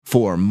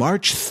for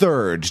March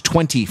 3rd,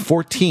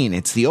 2014.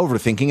 It's the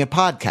Overthinking It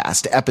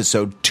podcast,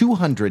 episode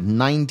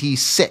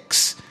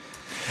 296.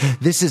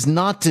 This is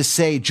not to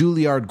say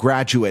Juilliard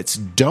graduates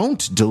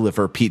don't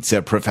deliver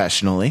pizza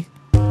professionally.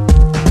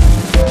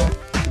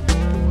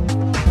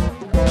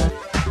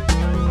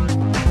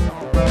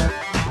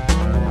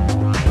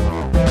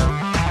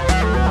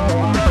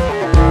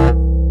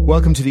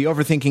 Welcome to the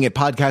Overthinking It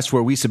podcast,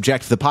 where we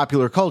subject the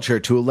popular culture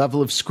to a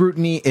level of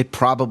scrutiny it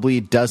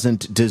probably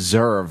doesn't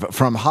deserve.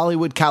 From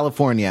Hollywood,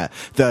 California,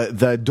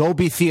 the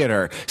Dolby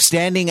Theater,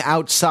 standing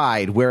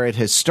outside where it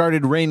has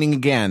started raining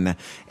again,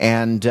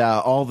 and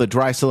all the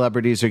dry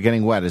celebrities are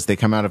getting wet as they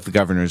come out of the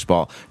governor's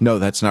ball. No,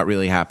 that's not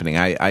really happening.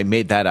 I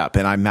made that up,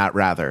 and I'm Matt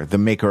Rather, the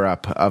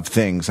maker-up of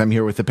things. I'm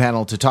here with the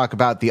panel to talk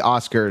about the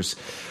Oscars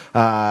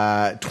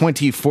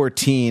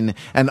 2014,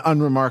 an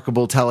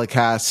unremarkable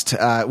telecast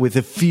with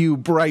a few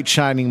bright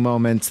shining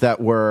moments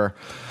that were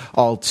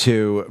all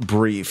too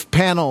brief.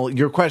 Panel,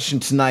 your question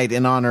tonight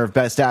in honor of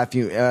Best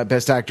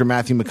Actor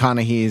Matthew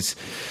McConaughey's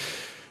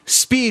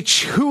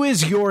speech. Who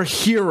is your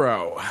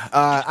hero?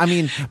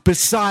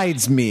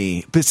 Besides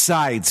me,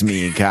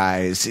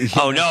 guys.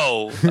 Oh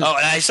no! Oh, and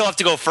I still have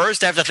to go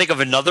first. I have to think of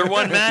another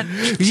one, Matt.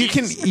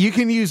 You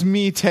can use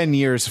me 10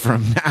 years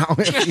from now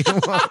if you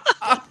want.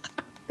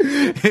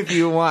 If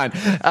you want.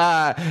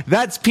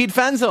 That's Pete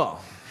Fenzel.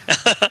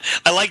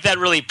 I like that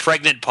really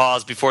pregnant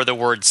pause before the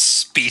word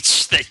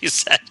speech that you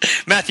said.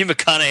 Matthew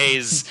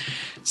McConaughey's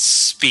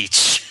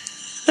speech.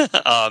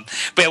 But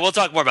yeah, we'll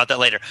talk more about that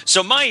later.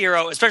 So my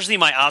hero, especially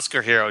my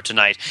Oscar hero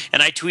tonight,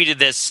 and I tweeted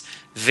this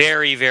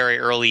very, very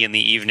early in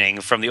the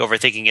evening from the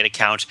Overthinking It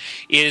account,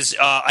 is,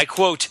 I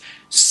quote,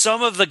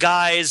 some of the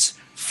guys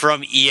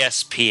from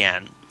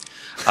ESPN.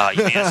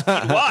 You may ask me,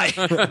 why?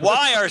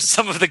 Why are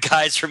some of the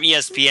guys from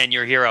ESPN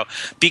your hero?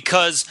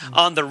 Because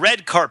on the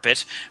red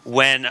carpet,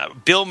 when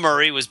Bill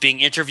Murray was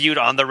being interviewed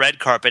on the red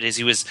carpet, as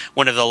he was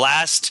one of the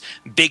last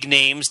big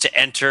names to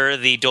enter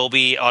the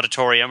Dolby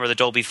Auditorium or the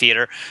Dolby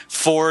Theater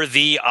for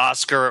the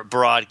Oscar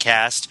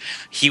broadcast,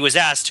 he was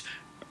asked,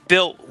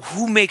 Bill,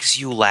 who makes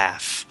you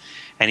laugh?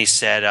 And he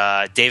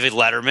said, David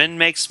Letterman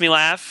makes me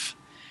laugh,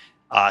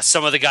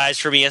 some of the guys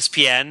from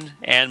ESPN,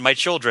 and my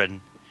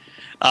children.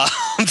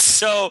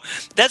 So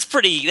that's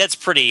pretty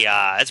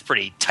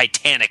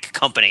titanic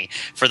company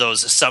for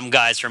those some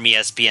guys from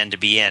ESPN to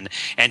be in,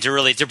 and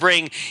to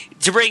bring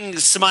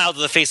smile to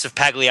the face of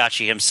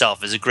Pagliacci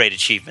himself is a great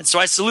achievement. So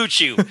I salute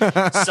you,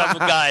 some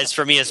guys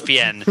from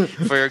ESPN,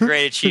 for your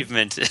great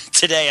achievement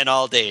today and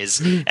all days,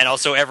 and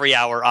also every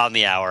hour on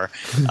the hour,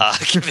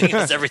 giving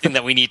us everything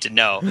that we need to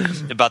know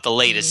about the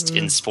latest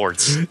in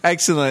sports.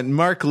 Excellent.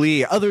 Mark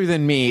Lee, other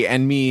than me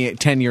and me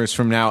 10 years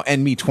from now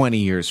and me 20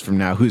 years from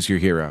now, who's your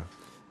hero?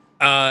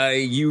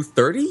 You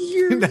 30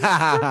 years?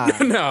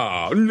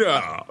 No.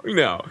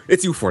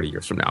 It's you 40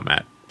 years from now,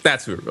 Matt.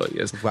 That's who it really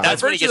is. Wow.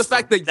 That's the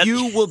fact that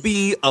you will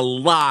be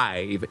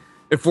alive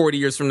in 40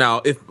 years from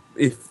now. If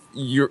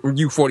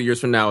you 40 years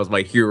from now is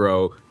my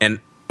hero, and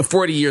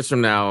 40 years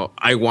from now,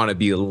 I want to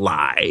be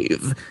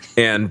alive.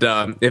 And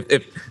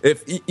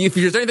if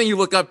there's anything you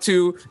look up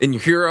to in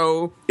your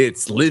hero,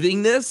 it's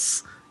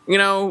livingness,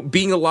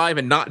 being alive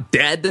and not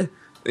dead.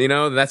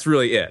 That's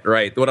really it,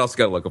 right? What else you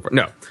got to look for?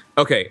 No.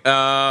 Okay.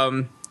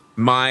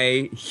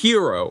 My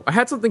hero. I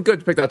had something good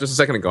to pick out just a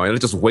second ago, and it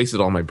just wasted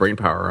all my brain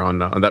power on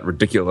that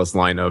ridiculous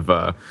line of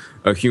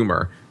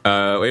humor.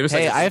 Wait a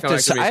second. Hey, I have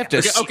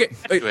to. Okay.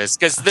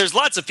 Because there's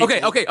lots of people.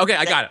 Okay. I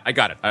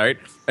got it. All right.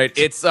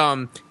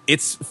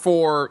 It's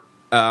for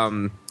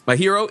my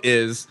hero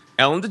is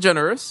Ellen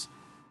DeGeneres.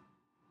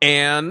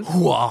 And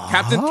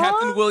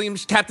Captain William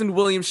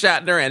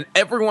Shatner and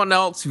everyone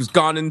else who's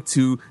gone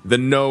into the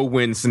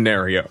no-win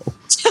scenario.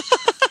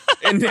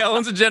 In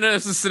Ellen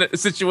DeGeneres'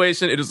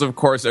 situation, it is of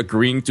course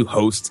agreeing to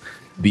host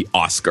the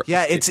Oscar.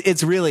 Yeah,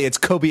 it's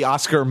Kobe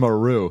Oscar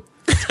Maru.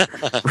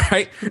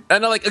 Right?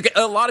 And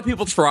a lot of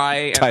people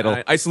try.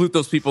 And I salute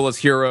those people as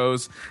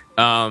heroes.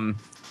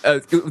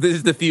 This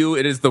is the few.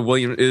 It is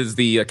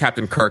the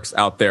Captain Kirks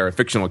out there,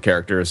 fictional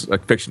characters,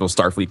 like fictional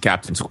Starfleet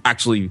captains who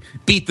actually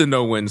beat the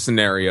no-win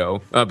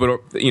scenario. But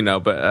Ellen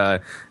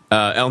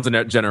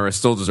DeGeneres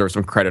still deserves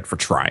some credit for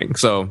trying.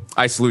 So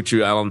I salute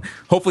you, Ellen.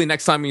 Hopefully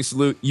next time you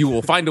salute, you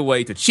will find a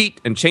way to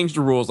cheat and change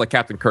the rules like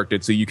Captain Kirk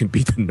did so you can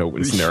beat the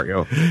no-win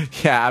scenario.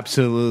 Yeah,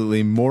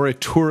 absolutely.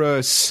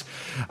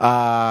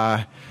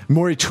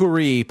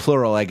 Morituri,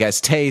 plural, I guess,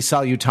 te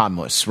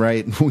salutamus,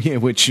 right?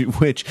 which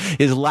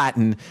is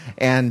Latin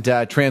and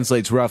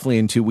translates roughly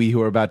into "we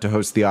who are about to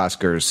host the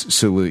Oscars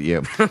salute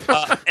you."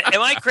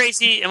 Am I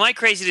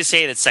crazy to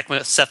say that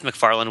Seth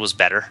MacFarlane was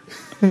better?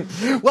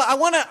 Well,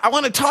 I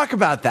want to talk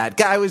about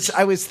that. I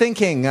was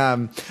thinking.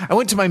 I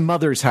went to my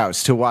mother's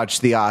house to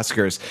watch the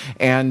Oscars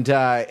and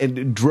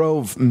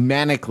drove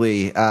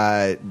manically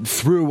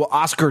through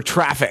Oscar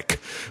traffic,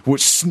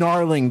 which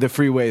snarling the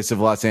freeways of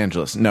Los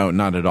Angeles. No,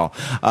 not at all.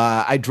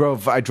 I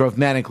drove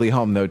manically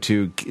home though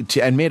to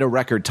and made a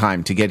record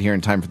time to get here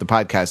in time for the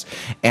podcast.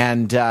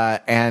 And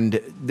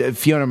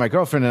Fiona, my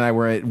girlfriend, and I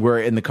were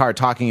in the car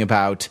talking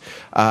about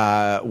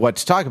what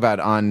to talk about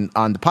on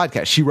the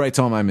podcast. She writes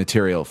all my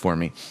material for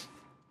me.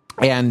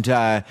 And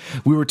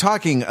we were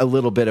talking a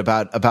little bit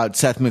about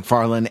Seth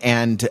MacFarlane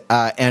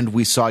and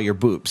We Saw Your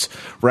Boobs,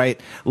 right?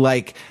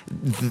 Like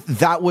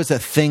that was a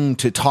thing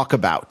to talk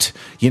about,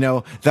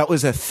 that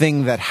was a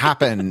thing that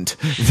happened,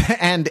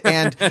 and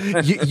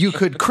you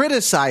could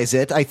criticize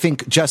it, I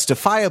think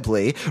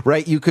justifiably,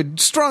 right? You could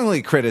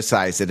strongly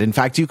criticize it. In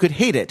fact, you could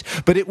hate it,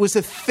 but it was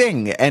a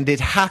thing and it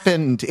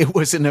happened. It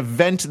was an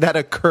event that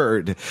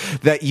occurred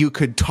that you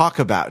could talk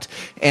about,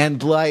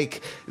 and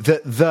like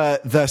the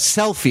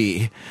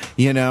selfie.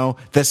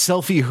 The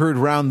selfie heard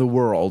round the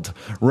world,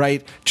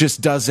 right?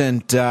 Just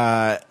doesn't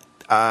cut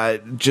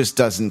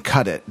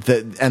it.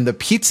 The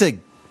pizza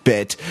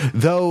bit,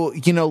 though,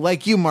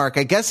 like you, Mark,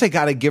 I guess I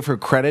got to give her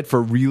credit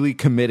for really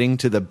committing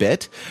to the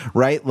bit,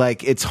 right?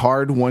 Like it's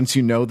hard once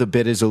you know the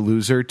bit is a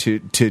loser to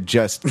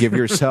just give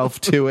yourself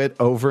to it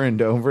over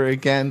and over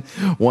again,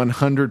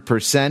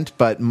 100%.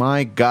 But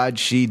my God,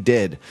 she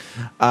did.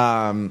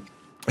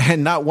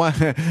 And not one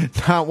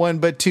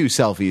but two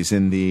selfies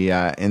in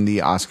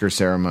the Oscar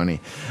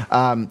ceremony.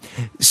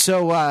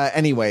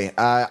 Anyway,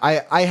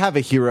 I have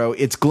a hero.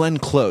 It's Glenn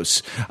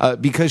Close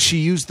because she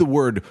used the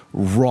word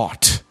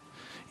 "wrought"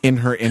 in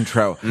her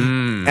intro,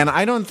 and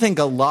I don't think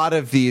a lot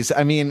of these.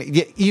 I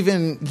mean,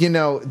 even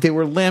they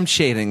were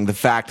lampshading the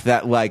fact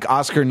that like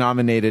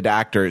Oscar-nominated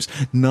actors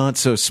not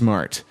so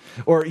smart.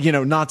 Or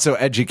not so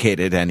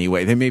educated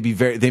anyway. They may be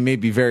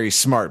very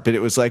smart, but it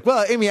was like,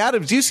 well, Amy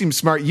Adams, you seem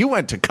smart. You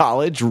went to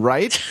college,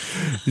 right?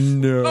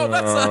 No. Oh,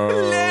 that's a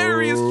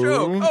hilarious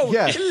joke. Oh,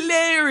 yeah.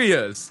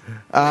 Hilarious.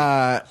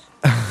 Not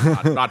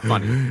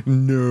funny.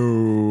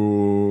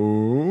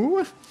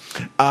 No.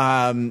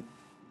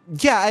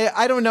 Yeah,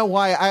 I don't know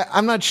why.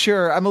 I'm not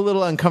sure. I'm a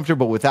little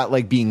uncomfortable with that,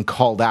 like being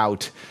called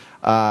out.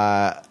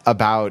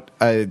 About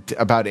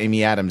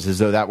Amy Adams, as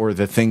though that were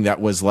the thing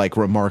that was like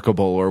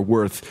remarkable or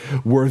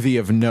worthy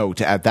of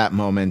note at that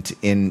moment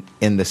in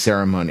the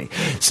ceremony.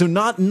 So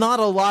not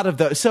a lot of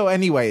those. So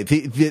anyway,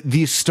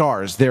 these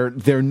stars,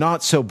 they're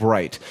not so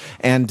bright,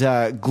 and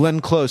Glenn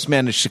Close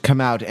managed to come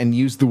out and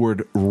use the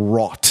word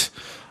 "wrought,"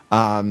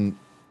 the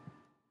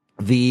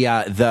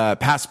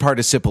past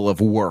participle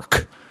of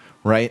work,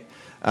 right?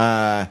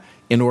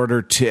 In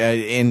order to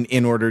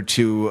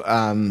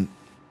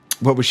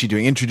what was she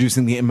doing?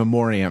 Introducing the in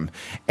memoriam,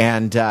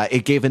 and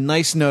it gave a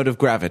nice note of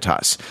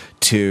gravitas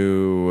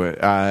to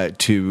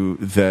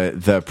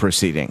the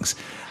proceedings.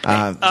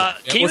 Can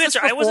you answer?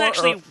 I wasn't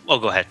actually. Oh,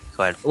 go ahead.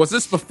 Was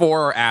this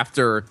before or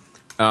after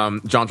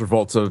John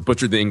Travolta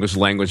butchered the English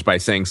language by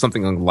saying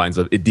something along the lines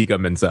of Idina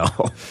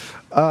Menzel?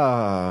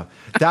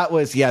 That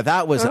was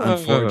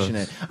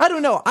unfortunate. I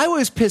don't know. I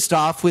was pissed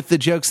off with the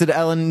jokes that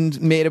Ellen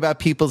made about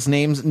people's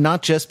names,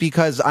 not just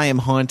because I am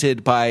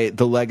haunted by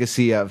the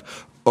legacy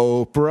of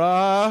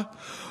Oprah,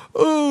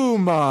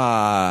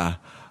 Uma,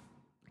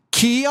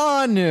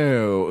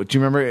 Keanu. Do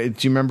you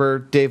remember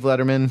Dave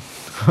Letterman?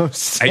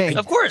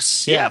 Of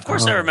course, yeah, of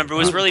course I remember. It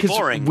was really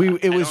boring.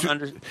 It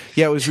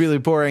was really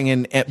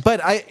boring,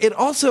 but it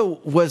also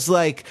was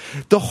like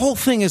the whole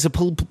thing is a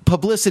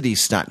publicity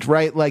stunt,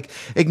 right? Like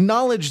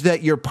acknowledge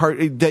that you're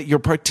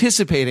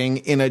participating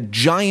in a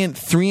giant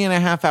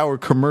 3.5 hour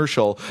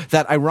commercial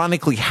that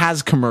ironically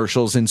has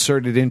commercials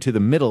inserted into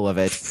the middle of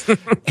it,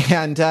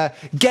 and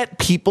get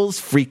people's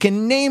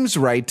freaking names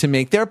right to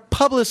make their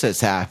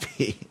publicists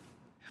happy.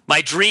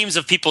 My dreams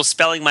of people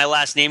spelling my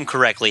last name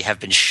correctly have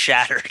been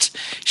shattered.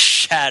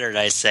 Shattered,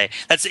 I say.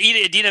 That's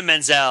Idina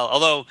Menzel.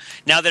 Although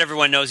now that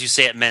everyone knows you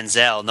say it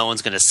Menzel, no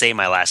one's going to say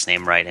my last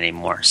name right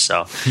anymore.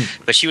 So,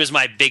 but she was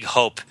my big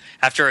hope.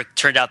 After it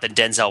turned out that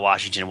Denzel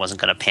Washington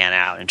wasn't going to pan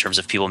out in terms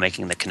of people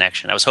making the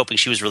connection, I was hoping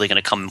she was really going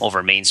to come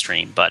over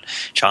mainstream. But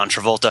John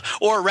Travolta,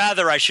 or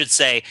rather, I should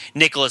say,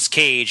 Nicolas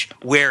Cage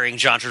wearing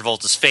John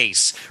Travolta's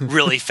face,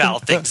 really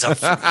fouled things up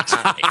for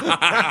me.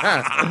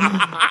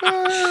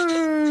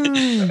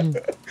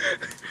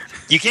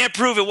 You can't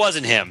prove it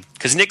wasn't him,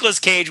 because Nicolas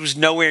Cage was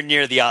nowhere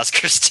near the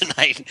Oscars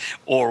tonight.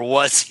 Or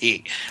was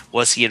he?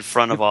 Was he in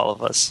front of all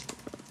of us?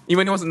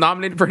 Even he wasn't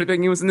nominated for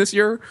anything he was in this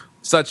year?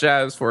 Such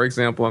as, for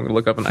example, I'm going to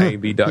look up on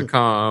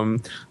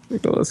IMDb.com.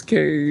 Nicolas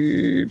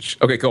Cage.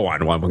 Okay, go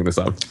on while I'm looking this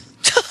up.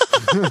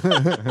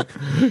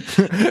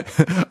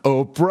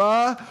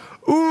 Oprah,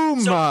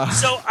 So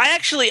I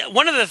actually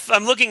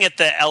I'm looking at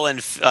the Ellen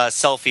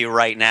selfie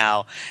right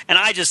now, and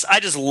I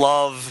just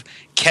love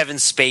Kevin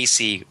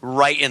Spacey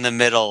right in the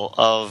middle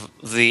of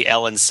the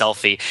Ellen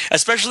selfie,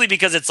 especially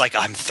because it's like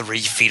I'm 3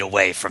 feet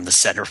away from the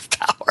center of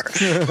power.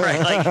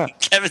 Right? Like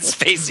Kevin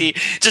Spacey,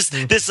 just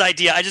this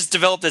idea. I just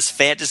developed this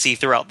fantasy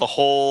throughout the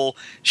whole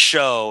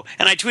show,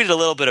 and I tweeted a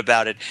little bit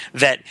about it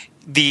that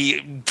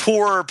the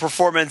poor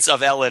performance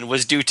of Ellen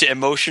was due to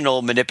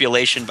emotional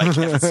manipulation by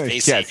Kevin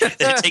Spacey Yes.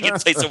 that had taken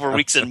place over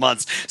weeks and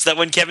months. So that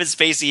when Kevin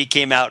Spacey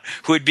came out,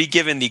 who had been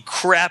given the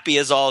crappy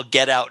as all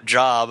get out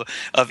job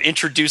of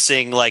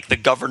introducing like the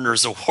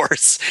governor's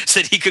awards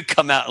so that he could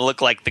come out and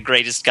look like the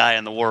greatest guy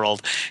in the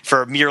world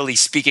for merely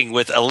speaking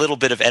with a little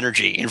bit of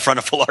energy in front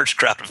of a large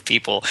crowd of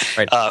people,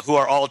 right. Who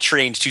are all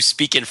trained to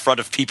speak in front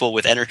of people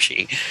with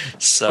energy.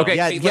 So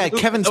Okay,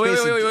 Kevin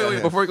Spacey.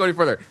 Wait, before we go any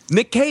further,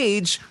 Nick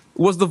Cage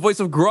was the voice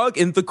of Grug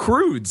in The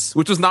Croods,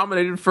 which was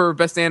nominated for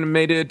Best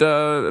Animated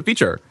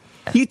Feature.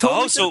 He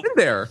totally could have been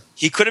there.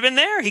 He could have been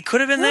there. He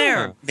could have been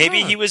there.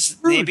 Maybe he was.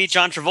 Maybe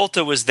John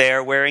Travolta was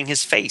there wearing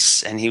his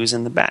face, and he was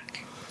in the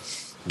back.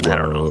 I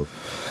don't know.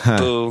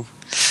 Boo.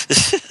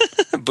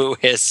 Boo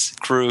hiss.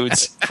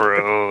 Croods.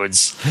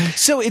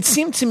 So it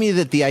seemed to me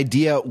that the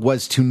idea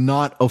was to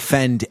not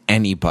offend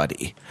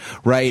anybody,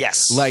 right?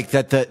 Yes. Like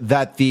that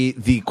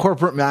the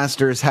corporate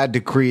masters had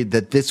decreed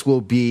that this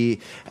will be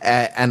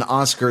an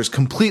Oscars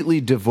completely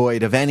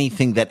devoid of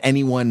anything that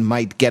anyone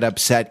might get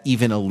upset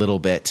even a little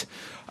bit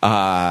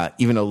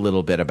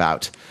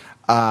about.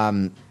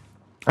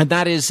 And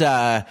that is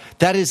a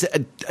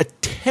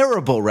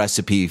terrible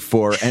recipe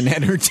for an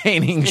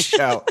entertaining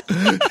show.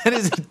 That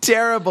is a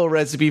terrible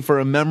recipe for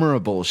a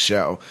memorable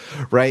show,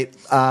 right?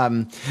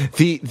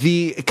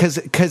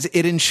 Because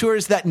it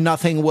ensures that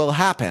nothing will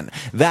happen.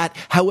 That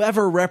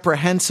however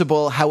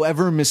reprehensible,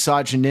 however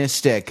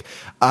misogynistic,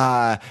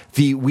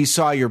 we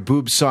saw your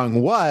boob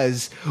song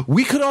was,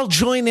 we could all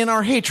join in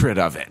our hatred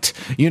of it.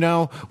 You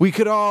know, we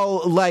could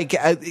all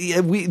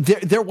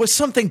there was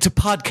something to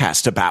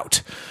podcast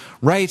about.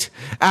 Right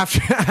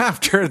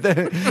after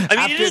the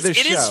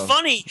it is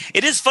funny.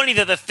 It is funny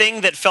that the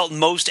thing that felt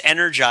most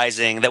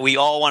energizing, that we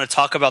all want to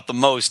talk about the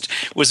most,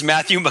 was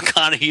Matthew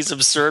McConaughey's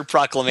absurd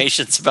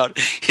proclamations about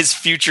his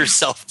future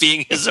self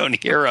being his own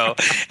hero,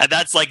 and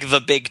that's like the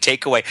big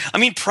takeaway. I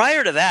mean,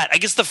 prior to that, I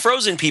guess the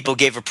Frozen people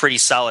gave a pretty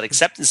solid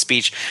acceptance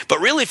speech, but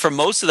really for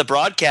most of the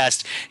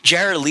broadcast,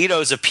 Jared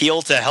Leto's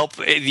appeal to help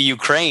the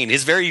Ukraine,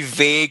 his very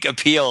vague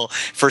appeal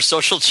for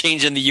social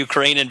change in the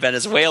Ukraine and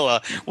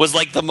Venezuela, was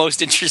like the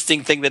most interesting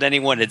thing that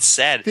anyone had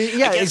said.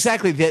 Yeah,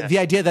 exactly. The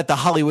idea that the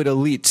Hollywood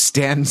elite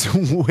stands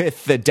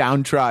with the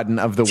downtrodden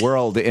of the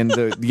world in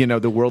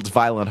the world's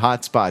violent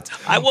hotspots.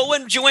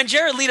 When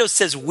Jared Leto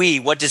says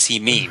 "we," what does he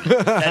mean?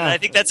 And I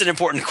think that's an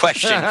important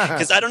question,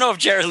 because I don't know if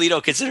Jared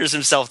Leto considers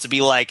himself to be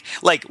like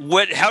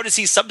what? How does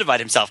he subdivide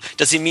himself?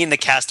 Does he mean the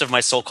cast of My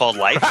So-Called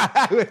Life?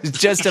 I was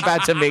just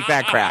about to make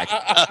that crack.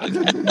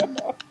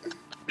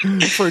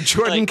 For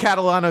Jordan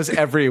Catalano's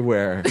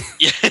everywhere.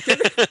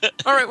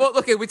 All right, well,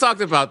 okay, we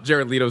talked about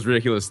Jared Leto's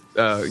ridiculous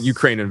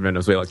Ukraine and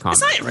Venezuela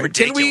comment. It's not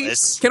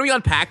ridiculous. Can we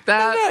unpack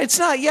that? No, it's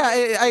not.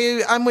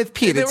 Yeah, I'm with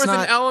Pete. There was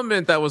an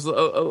element that was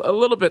a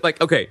little bit like,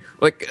 okay,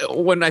 like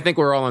when I think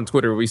we're all on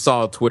Twitter, we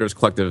saw Twitter's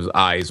collective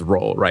eyes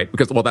roll, right?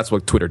 Because, well, that's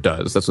what Twitter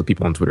does. That's what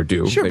people on Twitter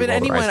do. Sure, but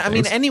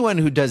anyone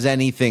who does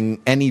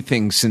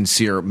anything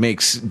sincere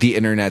makes the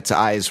internet's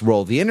eyes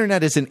roll. The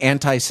internet is an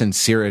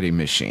anti-sincerity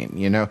machine,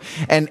 you know?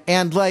 And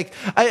like,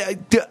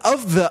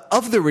 of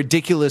the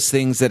ridiculous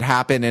things that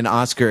happen in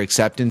Oscar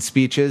acceptance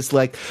speeches,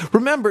 like,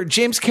 remember,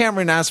 James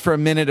Cameron asked for a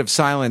minute of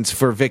silence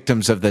for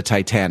victims of the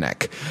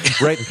Titanic,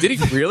 right? Did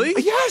he really?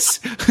 Yes.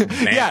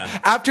 Yeah.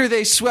 After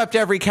they swept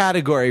every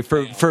category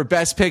for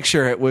Best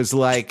Picture, it was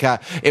like,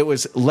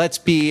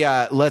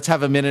 let's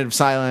have a minute of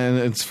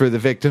silence for the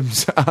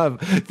victims of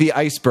the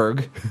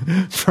iceberg,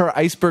 for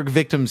iceberg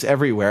victims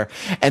everywhere.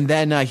 And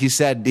then he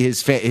said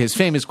his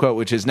famous quote,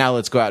 which is, "Now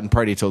let's go out and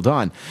party till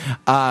dawn."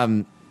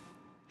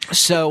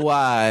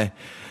 My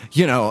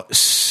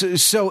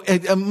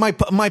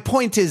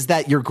point is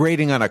that you're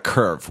grading on a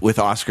curve with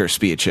Oscar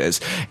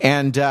speeches,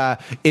 and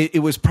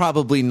it was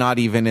probably not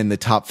even in the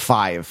top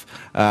 5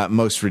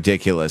 most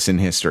ridiculous in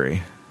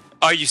history.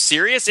 Are you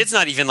serious? It's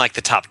not even like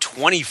the top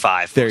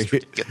 25.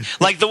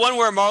 Like the one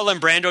where Marlon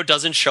Brando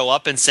doesn't show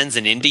up and sends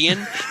an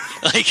Indian.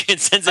 Like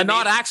it sends a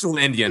not actual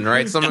Indian,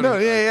 right? Someone,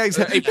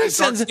 exactly. A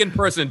dark-skinned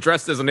person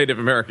dressed as a Native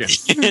American.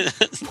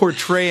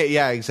 Portray it,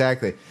 yeah,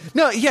 exactly.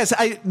 No, yes,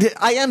 I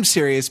am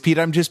serious, Pete.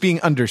 I'm just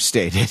being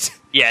understated.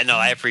 Yeah, no,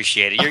 I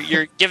appreciate it.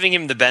 You're giving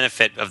him the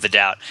benefit of the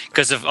doubt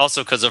because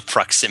of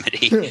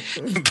proximity.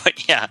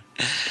 But yeah,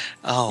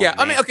 man.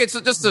 I mean, okay, so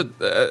just to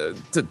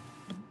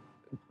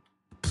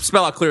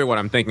spell out clearly what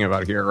I'm thinking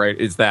about here, right,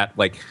 is that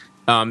like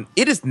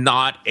it is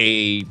not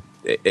a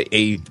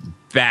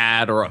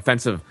bad or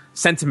offensive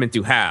sentiment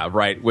to have,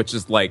 right, which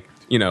is like,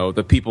 you know,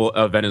 the people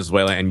of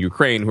Venezuela and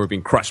Ukraine who are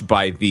being crushed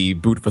by the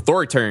boot of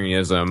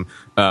authoritarianism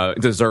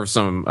deserve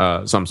some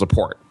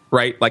support,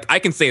 right? Like, I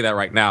can say that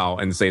right now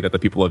and say that the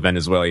people of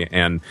Venezuela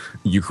and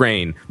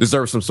Ukraine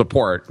deserve some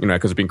support,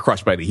 because they're being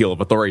crushed by the heel of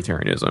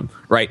authoritarianism,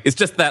 right? It's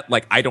just that,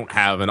 like, I don't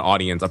have an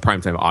audience, a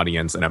primetime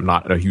audience, and I'm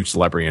not a huge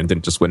celebrity and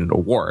didn't just win an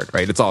award,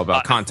 right? It's all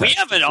about context. We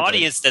have an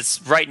audience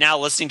that's right now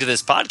listening to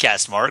this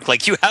podcast, Mark.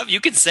 Like, you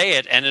can say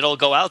it and it'll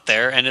go out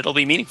there and it'll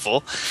be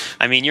meaningful.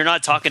 I mean, you're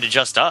not talking to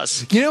just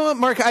us. You know what,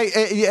 Mark?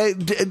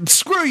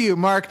 Screw you,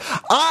 Mark.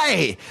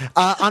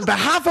 On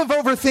behalf of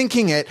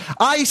Overthinking It,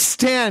 I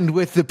stand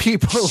with the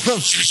people of...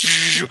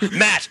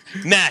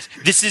 Matt,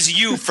 this is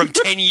you from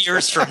 10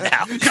 years from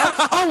now.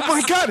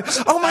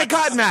 Oh my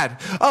God,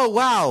 Matt. Oh,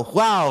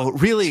 wow.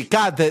 Really,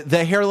 God,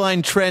 the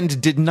hairline trend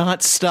did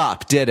not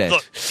stop, did it?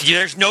 Look,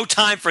 there's no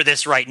time for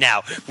this right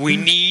now. We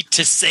need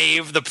to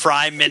save the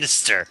Prime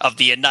Minister of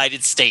the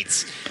United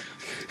States.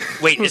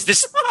 Wait,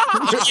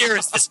 what year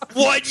is this?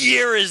 What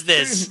year is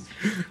this?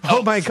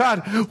 Oh my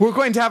God, we're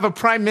going to have a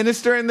Prime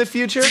Minister in the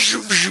future?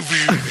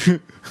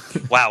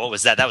 Wow, what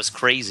was that? That was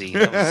crazy.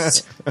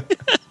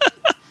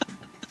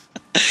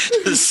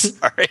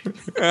 Sorry.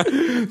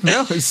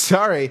 No,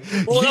 sorry.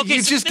 Well, okay,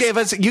 you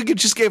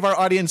just gave our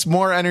audience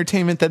more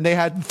entertainment than they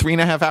had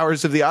 3.5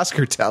 hours of the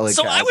Oscar telecast.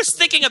 So I was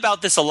thinking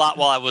about this a lot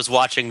while I was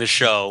watching the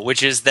show,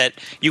 which is that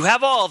you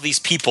have all of these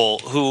people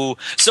who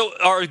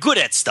are good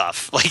at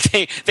stuff. Like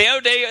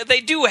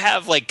they do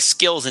have like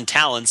skills and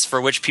talents for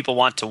which people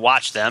want to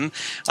watch them.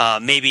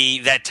 Maybe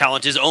that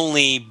talent is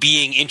only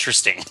being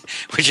interesting,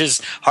 which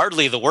is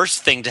hardly the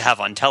worst thing to have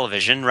on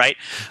television, right?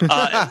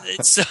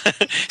 So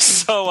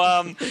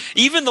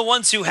even the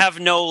ones who have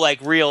no like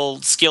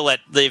real skill at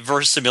the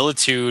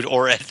verisimilitude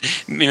or at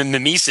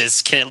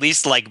mimesis can at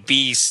least like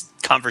be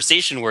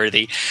conversation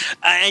worthy,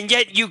 and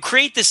yet you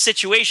create this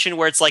situation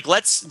where it's like,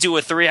 let's do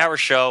a 3-hour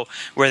show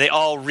where they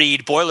all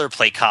read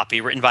boilerplate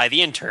copy written by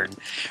the intern,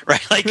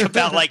 right? Like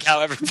about like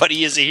how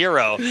everybody is a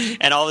hero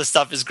and all this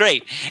stuff is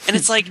great, and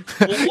it's like,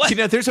 well, what?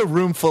 There's a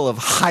room full of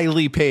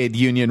highly paid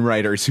union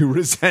writers who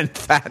resent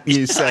that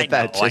you said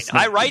that.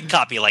 I write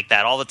copy like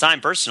that all the time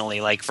personally,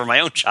 like for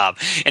my own job,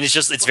 and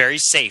it's very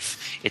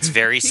safe. It's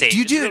very safe.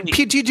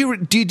 Pete,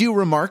 do you do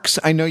remarks?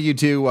 I know you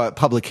do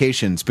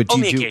publications, but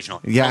only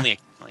occasionally. Yeah. Only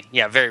occasionally.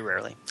 Yeah, very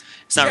rarely.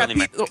 It's not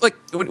really like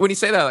when you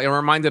say that, I'm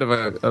reminded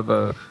of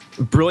a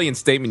brilliant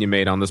statement you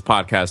made on this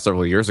podcast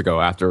several years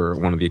ago after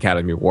one of the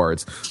Academy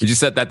Awards. You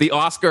said that the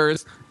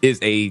Oscars is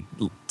a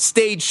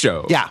stage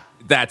show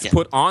that's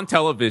put on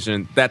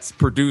television that's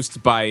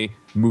produced by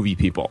movie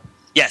people.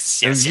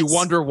 Yes. And you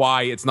wonder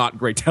why it's not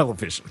great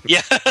television.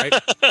 Yeah. Right?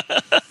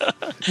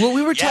 Well,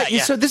 we were talking.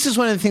 So this is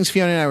one of the things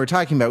Fiona and I were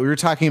talking about. We were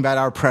talking about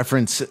our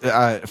preference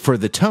for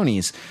the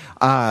Tonys,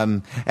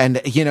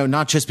 and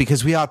not just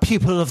because we are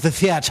people of the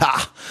theater,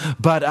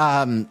 but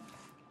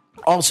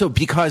also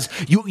because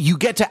you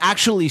get to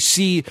actually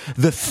see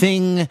the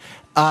thing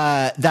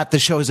that the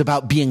show is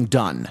about being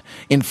done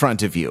in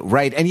front of you,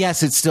 right? And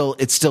yes, it's still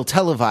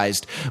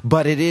televised,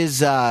 but it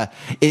is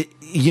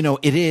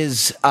it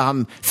is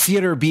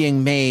theater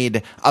being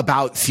made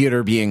about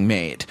theater being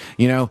made.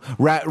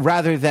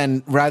 Rather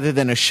than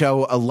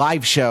a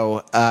live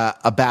show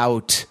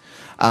about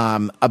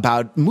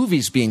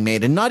movies being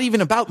made, and not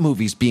even about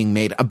movies being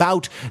made,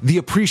 about the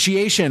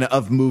appreciation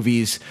of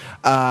movies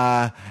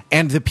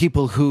and the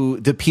people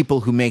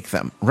who make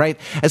them. Right.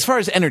 As far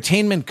as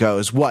entertainment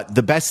goes,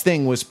 the best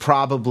thing was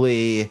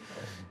probably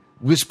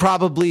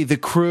the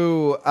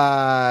crew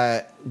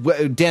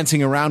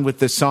dancing around with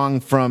the song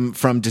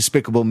from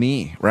Despicable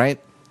Me. Right.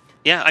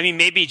 Yeah, I mean,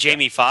 maybe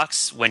Jamie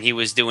Foxx when he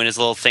was doing his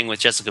little thing with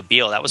Jessica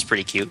Biel, that was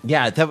pretty cute.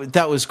 Yeah,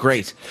 that was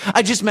great.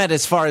 I just meant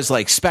as far as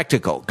like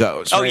spectacle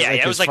goes. Oh right? yeah,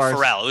 it was like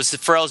Pharrell. It was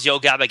Pharrell's Yo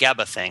Gabba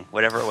Gabba thing,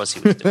 whatever it was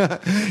he was doing.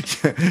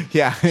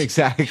 Yeah,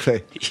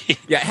 exactly.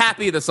 Yeah,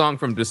 Happy, the song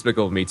from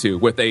Despicable Me too,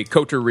 with a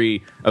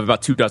coterie of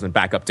about 24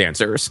 backup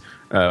dancers,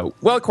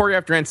 well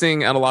choreographed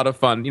dancing and a lot of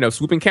fun,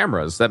 swooping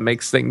cameras that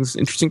makes things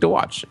interesting to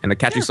watch, and a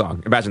catchy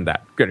song. Imagine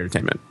that, good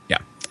entertainment. Yeah.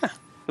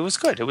 It was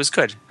good. It was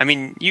good. I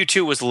mean,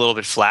 U2 was a little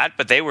bit flat,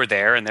 but they were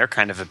there, and they're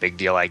kind of a big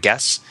deal, I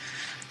guess.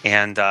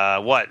 And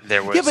there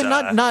was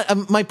but not.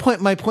 My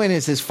point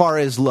is, as far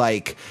as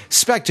like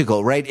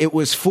spectacle, right? It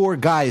was 4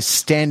 guys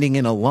standing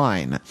in a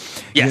line.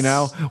 Yes.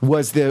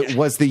 Was the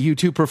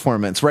U2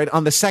 performance, right?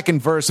 On the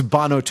second verse,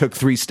 Bono took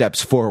 3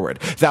 steps forward.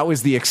 That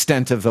was the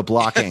extent of the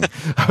blocking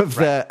of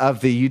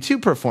the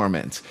U2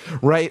 performance,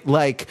 right?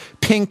 Like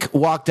Pink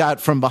walked out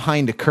from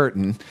behind a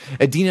curtain.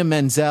 Idina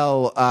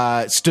Menzel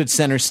stood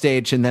center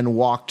stage and then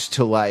walked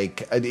to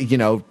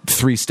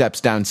 3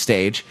 steps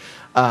downstage.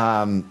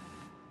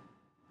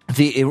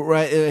 It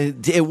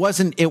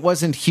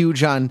wasn't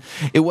huge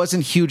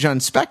on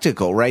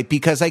spectacle, right?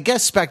 Because I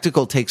guess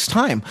spectacle takes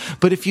time,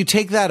 but if you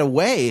take that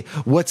away,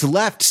 what's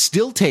left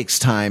still takes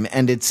time,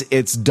 and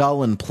it's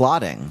dull and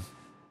plodding.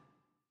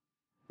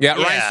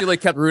 Yeah, Ryan Steele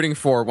kept rooting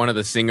for one of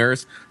the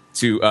singers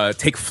to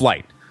take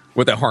flight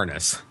with a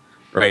harness,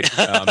 right?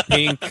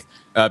 Pink,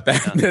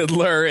 Bette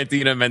Midler,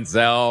 Idina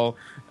Menzel.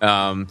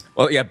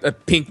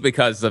 Pink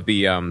because of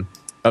the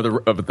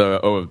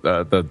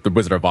the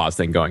Wizard of Oz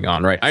thing going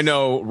on, right? I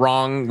know,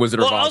 wrong Wizard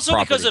of Oz. Well, also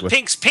because of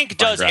Pink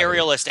does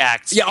aerialist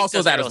acts. Yeah,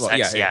 also that as well.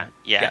 Yeah.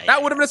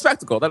 That would have been a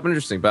spectacle. That would have been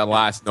interesting. But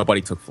alas,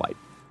 nobody took flight.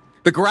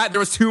 There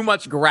was too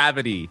much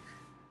gravity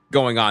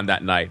going on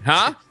that night,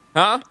 huh?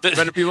 The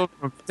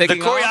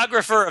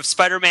choreographer of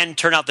Spider-Man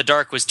Turn Out the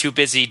Dark was too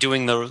busy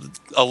doing the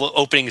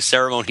opening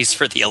ceremonies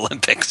for the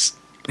Olympics,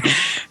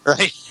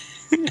 right?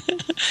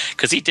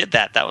 Because he did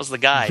that. That was the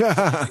guy.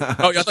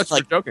 Oh, I thought you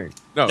were joking.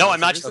 No, I'm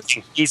not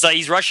joking. He's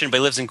Russian, but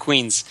he lives in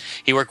Queens.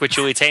 He worked with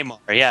Julie Taymor.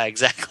 Yeah,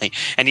 exactly.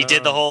 And he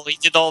did the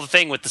whole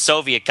thing with the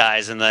Soviet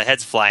guys and the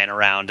heads flying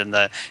around and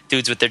the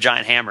dudes with their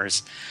giant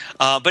hammers.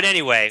 But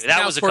anyway,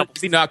 that was a couple.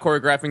 Is he not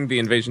choreographing the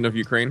invasion of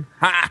Ukraine?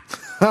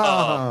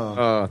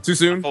 Ha! Too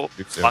soon.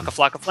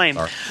 Flock of flame.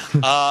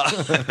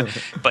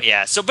 But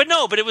yeah.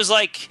 But it was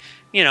like,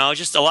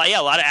 just a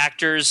lot of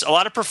actors, a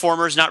lot of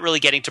performers not really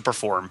getting to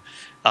perform.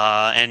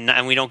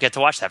 And we don't get to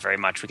watch that very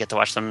much. We get to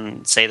watch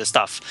them say the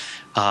stuff.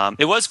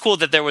 It was cool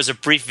that there was a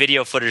brief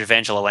video footage of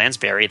Angela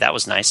Lansbury. That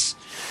was nice.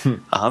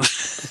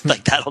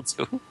 Like that'll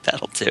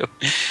do.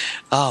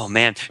 Oh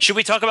man, should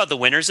we talk about the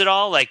winners at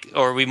all?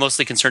 Or are we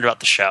mostly concerned about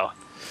the show?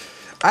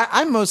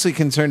 I'm mostly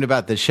concerned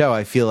about the show.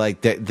 I feel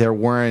like there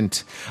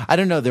weren't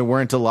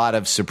a lot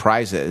of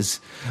surprises.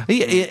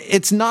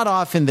 It's not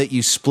often that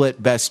you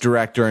split Best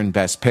Director and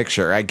Best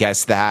Picture. I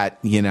guess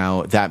that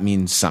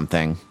means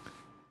something.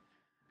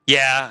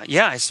 Yeah,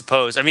 I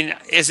suppose. I mean,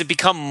 has it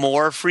become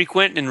more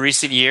frequent in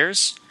recent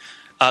years?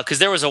 Because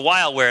there was a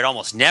while where it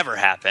almost never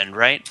happened,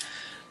 right?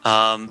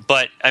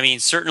 But I mean,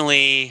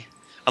 certainly,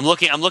 I'm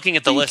looking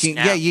at the list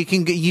now. Yeah,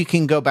 you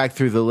can go back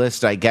through the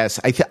list, I guess.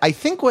 I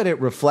think what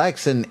it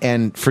reflects,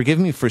 and forgive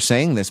me for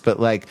saying this, but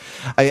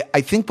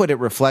I think what it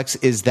reflects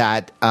is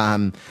that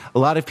a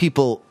lot of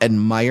people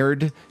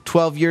admired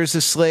 12 Years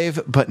a Slave,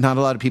 but not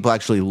a lot of people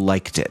actually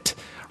liked it.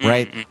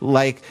 Right,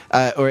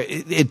 or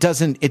it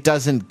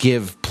doesn't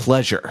give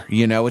pleasure.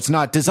 It's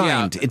not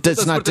designed. Yeah,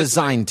 it's not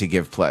designed to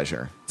give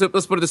pleasure. So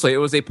let's put it this way: it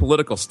was a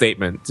political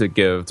statement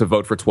to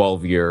vote for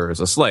 12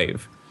 Years a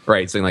Slave.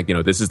 Right, saying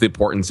this is the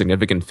important,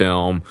 significant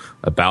film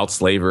about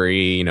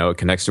slavery. It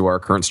connects to our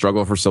current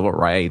struggle for civil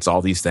rights.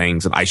 All these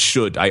things, and I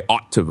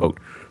ought to vote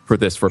for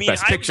this for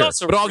Best Picture.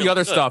 But all the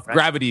other stuff, right?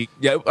 Gravity,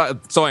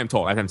 so I am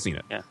told. I haven't seen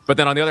it. Yeah. But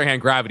then on the other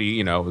hand,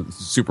 Gravity,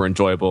 super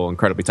enjoyable,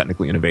 incredibly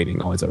technically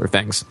innovating, all these other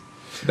things.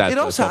 It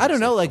also, I don't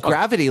know,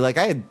 Gravity,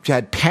 I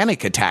had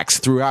panic attacks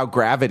throughout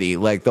Gravity,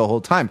 the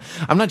whole time.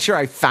 I'm not sure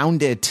I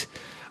found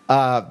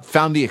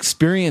the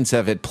experience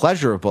of it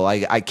pleasurable.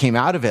 I came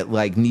out of it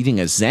needing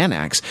a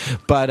Xanax,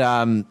 but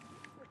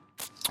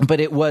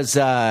it was,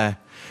 I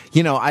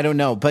don't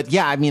know, but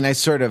yeah, I mean, I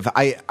guess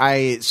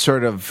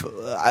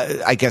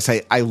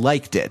I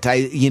liked it.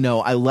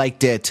 I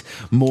liked it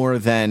more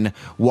than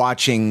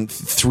watching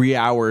 3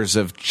 hours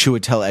of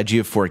Chiwetel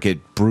Ejiofor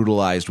get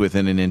brutalized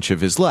within an inch of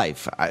his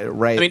life.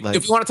 Right? I mean,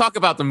 if you want to talk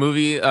about the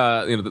movie,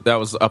 that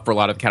was up for a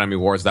lot of Academy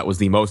Awards, that was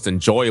the most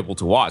enjoyable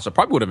to watch. It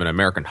probably would have been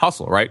American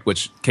Hustle, right?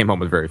 Which came home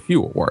with very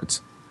few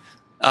awards.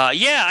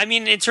 Yeah, I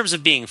mean, in terms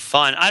of being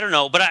fun, I don't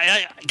know, but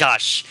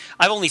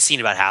I've only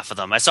seen about half of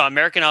them. I saw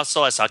American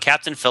Hustle, I saw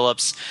Captain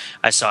Phillips,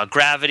 I saw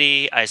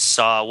Gravity, I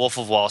saw Wolf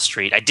of Wall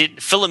Street.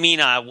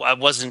 Philomena, I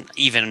wasn't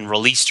even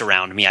released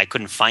around me. I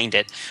couldn't find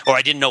it, or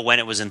I didn't know when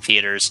it was in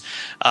theaters.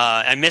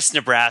 I missed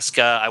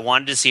Nebraska. I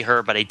wanted to see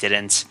her, but I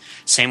didn't.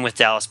 Same with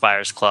Dallas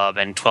Buyers Club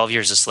and 12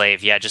 Years a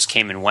Slave. Yeah, just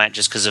came and went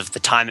just because of the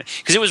time,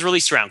 because it was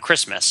released around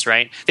Christmas,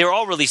 right? They were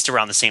all released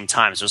around the same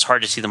time, so it was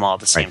hard to see them all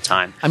at the same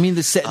time. I mean,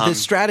 the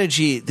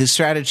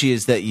strategy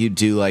is that you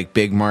do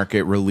big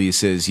market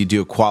releases. You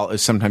do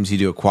sometimes you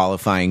do a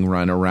qualifying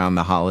run around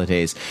the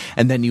holidays,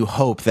 and then you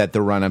hope that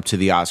the run up to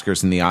the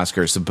Oscars and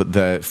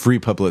the free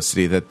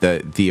publicity that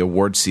the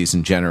award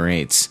season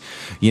generates,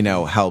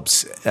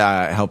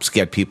 helps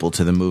get people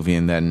to the movie,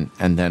 and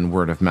then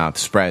word of mouth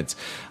spreads.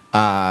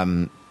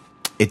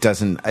 It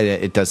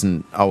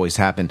doesn't always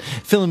happen.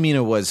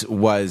 Philomena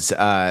was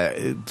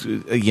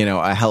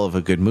a hell of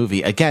a good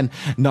movie. Again,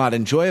 not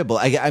enjoyable.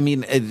 I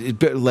mean,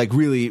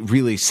 really,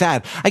 really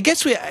sad. I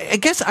guess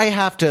I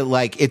have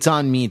to it's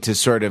on me to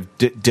sort of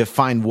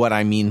define what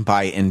I mean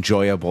by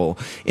enjoyable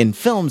in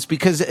films,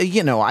 because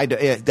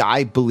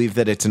I believe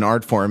that it's an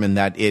art form, and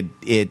that it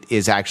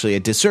is actually a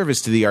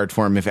disservice to the art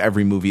form if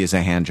every movie is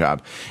a hand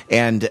job,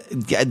 and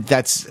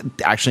that's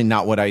actually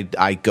not what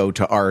I go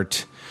to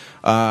art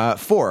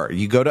for.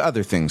 You go to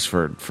other things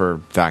for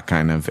that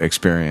kind of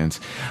experience,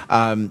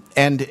 and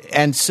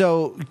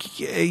so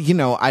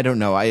I don't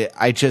know.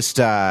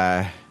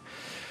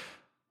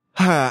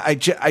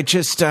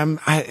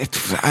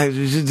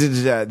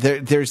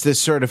 There's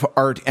this sort of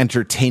art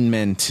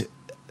entertainment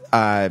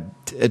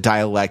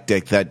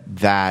dialectic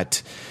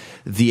that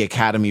the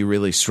Academy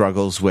really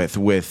struggles with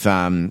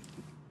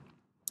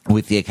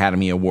the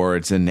Academy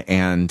Awards,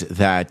 and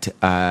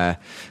that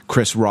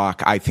Chris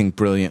Rock, I think,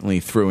 brilliantly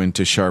threw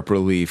into sharp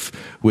relief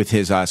with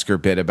his Oscar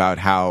bit about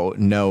how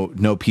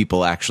no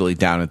people actually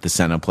down at the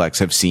Cineplex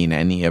have seen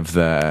any of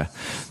the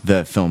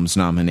films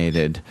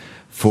nominated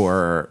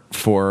for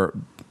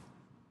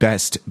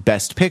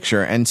best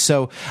picture. And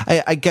so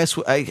I guess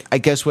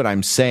what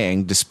I'm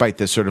saying, despite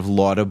the sort of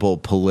laudable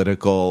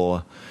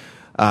political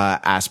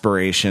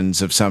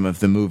aspirations of some of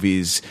the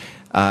movies,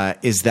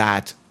 is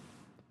that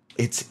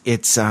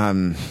it's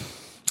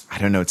I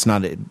don't know, it's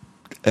not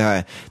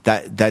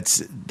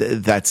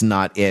that's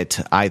not it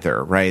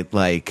either, right?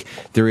 Like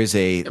there is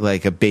a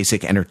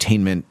basic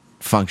entertainment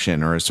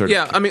function or a sort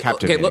of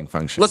captivating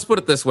function. Let's put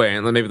it this way,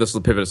 and maybe this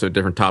will pivot us to a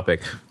different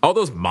topic. All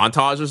those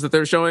montages that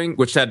they're showing,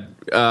 which had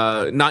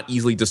not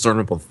easily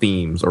discernible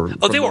themes, or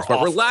they were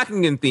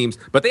lacking in themes,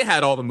 but they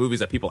had all the movies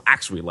that people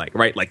actually like,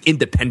 right? Like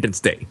Independence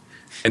Day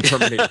and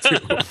Terminator 2.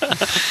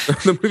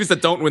 The movies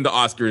that don't win the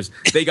Oscars,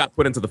 they got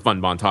put into the fun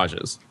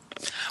montages.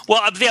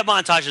 Well, the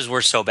montages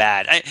were so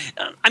bad.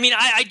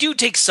 I do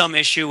take some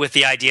issue with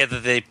the idea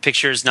that the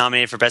pictures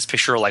nominated for Best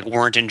Picture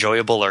weren't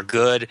enjoyable or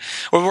good,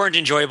 or weren't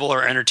enjoyable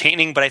or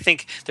entertaining. But I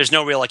think there's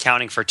no real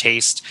accounting for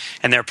taste,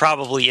 and there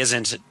probably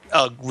isn't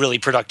a really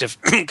productive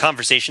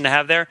conversation to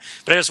have there.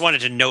 But I just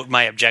wanted to note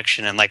my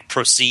objection and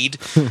proceed,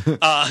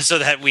 so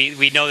that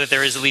we know that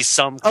there is at least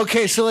some.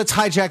 Okay, so let's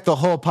hijack the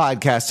whole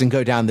podcast and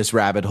go down this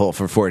rabbit hole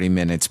for 40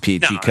 minutes,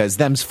 Pete, because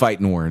them's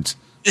fighting words.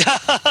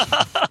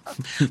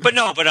 But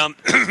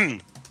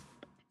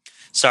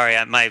sorry,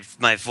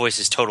 my voice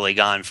is totally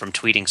gone from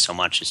tweeting so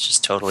much. It's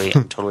just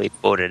I'm totally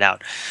voted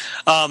out.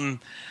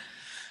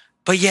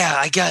 But yeah,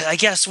 I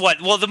guess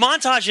what? Well, the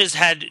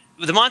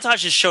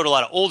montages showed a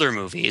lot of older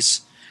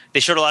movies.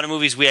 They showed a lot of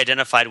movies we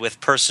identified with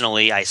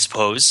personally, I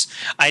suppose.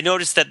 I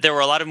noticed that there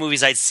were a lot of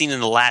movies I'd seen in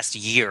the last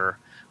year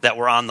that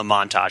were on the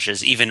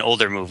montages, even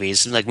older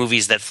movies, like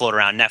movies that float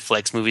around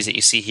Netflix, movies that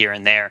you see here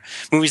and there,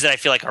 movies that I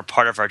feel like are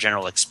part of our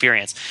general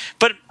experience.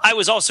 But I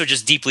was also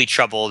just deeply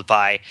troubled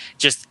by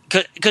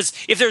because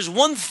if there's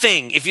one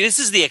thing, if this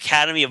is the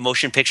Academy of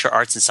Motion Picture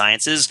Arts and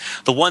Sciences,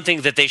 the one thing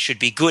that they should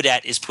be good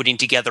at is putting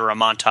together a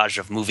montage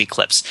of movie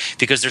clips,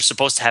 because they're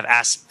supposed to have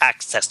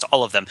access to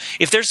all of them.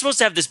 If they're supposed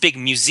to have this big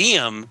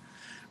museum,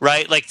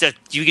 right?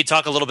 You could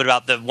talk a little bit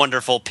about the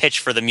wonderful pitch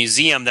for the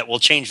museum that will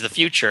change the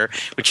future,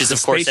 which is,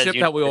 of course, spaceship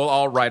that we will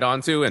all ride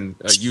onto and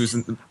use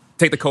and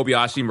take the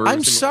Kobayashi Maru.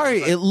 I'm sorry,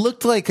 it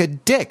looked like a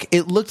dick.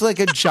 It looked like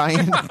a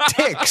giant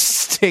dick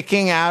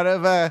sticking out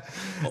of a.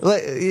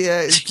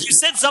 You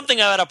said something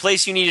about a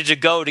place you needed to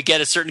go to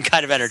get a certain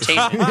kind of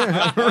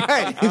entertainment.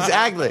 Right,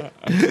 exactly.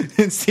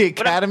 It's the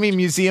Academy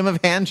Museum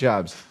of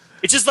Handjobs.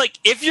 It's just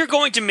if you're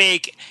going to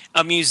make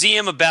a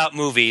museum about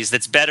movies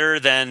that's better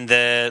than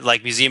the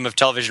Museum of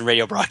Television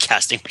Radio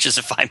Broadcasting, which is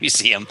a fine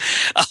museum,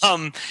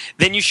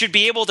 then you should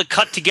be able to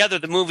cut together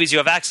the movies you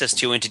have access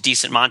to into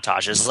decent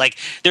montages.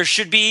 These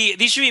should be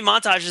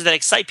montages that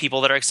excite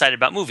people that are excited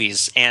about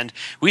movies, and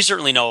we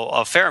certainly know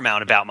a fair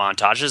amount about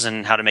montages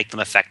and how to make them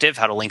effective,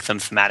 how to link them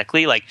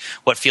thematically,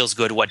 what feels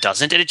good, what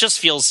doesn't. And it just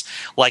feels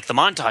like the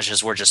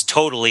montages were just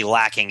totally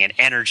lacking in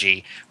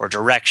energy or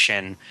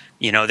direction.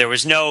 There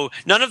was none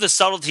of the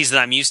subtleties that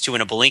I'm used to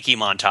in a Belinkie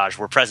montage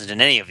were present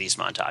in any of these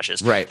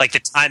montages. Right. Like the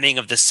timing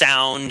of the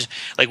sound,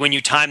 when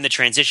you time the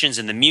transitions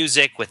in the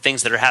music with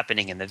things that are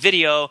happening in the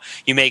video,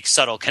 you make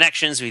subtle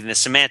connections between the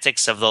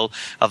semantics of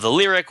the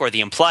lyric or the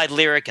implied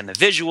lyric and the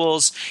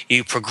visuals.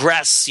 You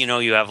progress, you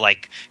have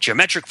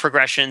geometric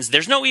progressions.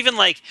 There's no even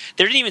there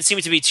didn't even seem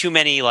to be too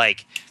many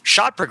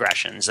shot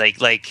progressions,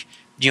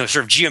 sort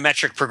of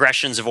geometric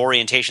progressions of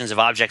orientations of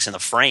objects in the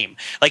frame.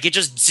 It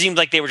just seemed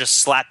like they were just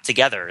slapped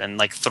together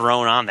and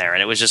thrown on there,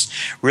 and it was just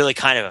really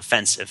kind of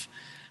offensive.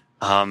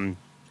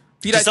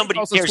 Pete, somebody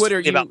cares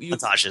Twitter, about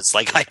montages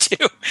like I do.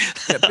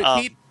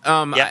 Pete,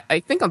 I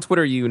think on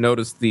Twitter you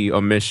noticed the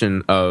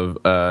omission of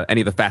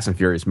any of the Fast and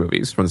Furious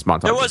movies from this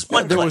montage.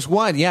 There was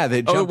one, yeah.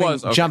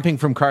 Jumping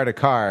from car to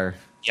car.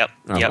 Yep.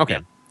 Okay.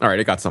 Yep. All right,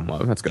 it got some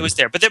love. That's good. It was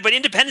there. But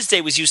Independence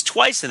Day was used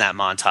twice in that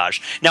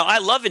montage. Now, I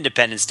love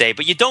Independence Day,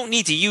 but you don't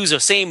need to use the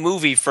same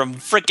movie from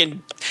freaking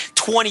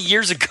 20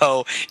 years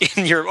ago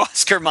in your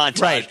Oscar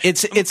montage. Right.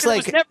 It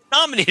was never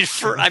nominated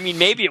for,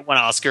 maybe it won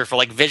an Oscar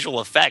for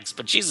visual effects,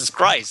 but Jesus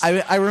Christ.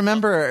 I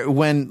remember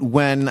when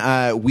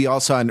we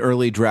all saw an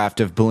early draft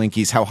of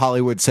Belinkie's How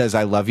Hollywood Says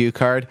I Love You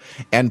card,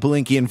 and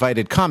Belinkie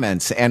invited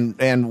comments,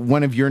 and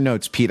one of your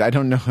notes, Pete, I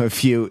don't know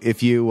if you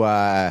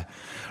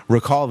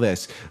recall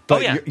this,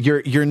 but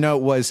your note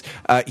was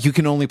you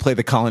can only play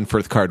the Colin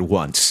Firth card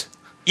once.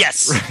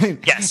 Yes. Right?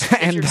 Yes.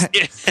 And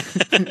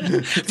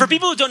for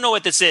people who don't know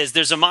what this is,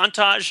 there's a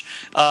montage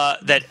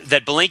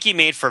that Belinkie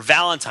made for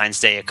Valentine's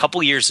Day a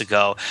couple years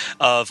ago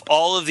of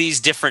all of these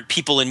different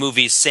people in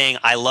movies saying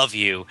 "I love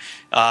you,"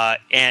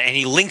 and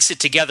he links it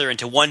together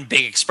into one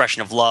big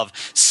expression of love,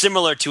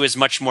 similar to his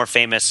much more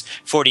famous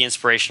 40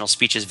 Inspirational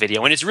Speeches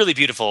video. And it's really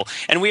beautiful.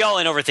 And we all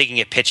in Overthinking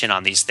It pitch in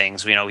on these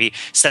things. He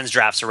sends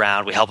drafts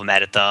around, we help him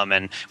edit them,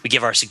 and we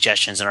give our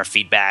suggestions and our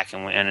feedback,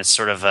 and it's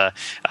sort of a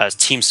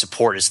team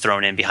support is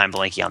thrown in behind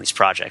Blinky on these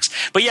projects.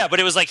 But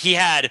it was like he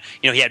had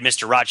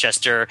Mr.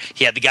 Rochester,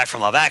 he had the guy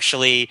from Love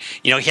Actually,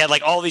 he had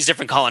like all these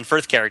different Colin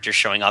Firth characters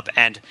showing up.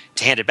 And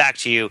to hand it back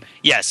to you,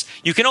 yes,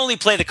 you can only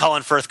play the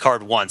Colin Firth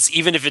card once,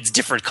 even if it's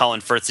different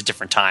Colin Firths at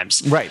different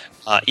times. Right.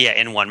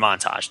 In one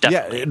montage,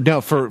 definitely. Yeah,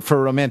 no, for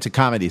romantic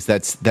comedies,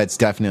 that's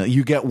definitely,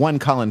 you get one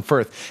Colin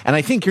Firth, and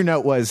I think your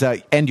note was,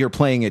 and you're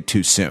playing it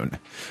too soon.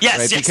 Yes,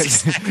 right? yes,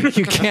 because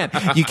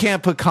exactly. you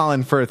can't put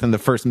Colin Firth in the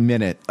first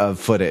minute of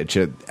footage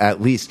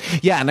at least.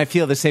 Yeah, and I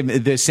feel the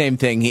same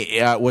thing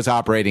was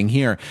operating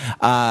here.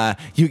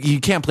 You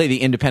can't play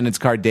the Independence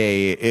card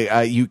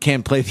day. You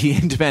can't play the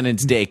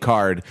Independence Day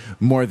card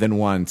more than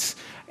once.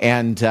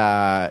 And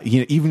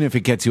even if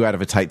it gets you out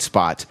of a tight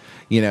spot,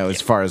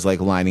 as far as like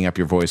lining up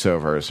your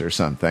voiceovers or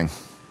something.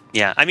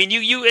 Yeah, I mean,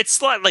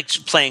 it's like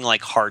playing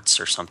like Hearts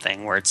or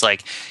something, where it's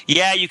like,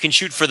 yeah, you can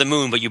shoot for the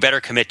moon, but you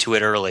better commit to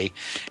it early.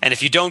 And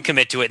if you don't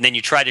commit to it and then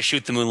you try to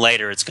shoot the moon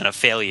later, it's going to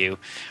fail you,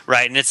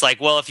 right? And it's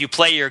like, well, if you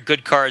play your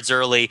good cards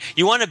early,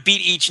 you want to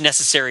beat each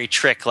necessary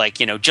trick, like,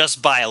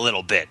 just by a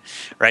little bit,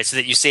 right? So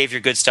that you save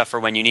your good stuff for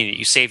when you need it.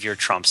 You save your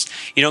trumps.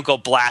 You don't go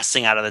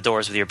blasting out of the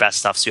doors with your best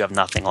stuff so you have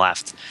nothing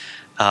left.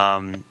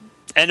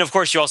 And of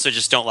course, you also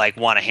just don't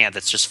want a hand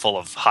that's just full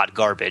of hot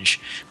garbage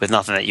with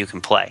nothing that you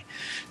can play.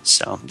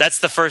 So that's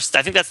the first.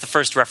 I think that's the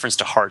first reference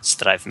to Hearts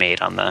that I've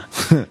made on the,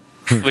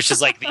 which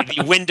is like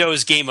the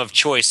Windows game of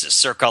choice,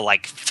 circa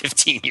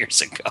 15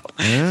 years ago,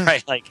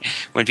 right? Like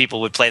when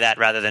people would play that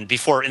rather than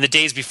in the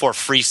days before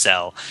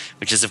FreeCell,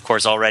 which is of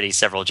course already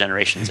several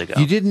generations ago.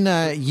 You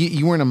didn't.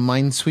 You weren't a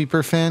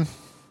Minesweeper fan?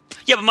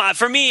 Yeah, but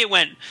for me, it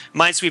went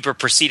Minesweeper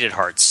preceded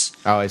Hearts.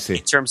 Oh, I see.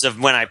 In terms of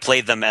when I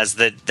played them as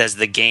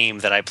the game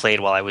that I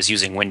played while I was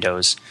using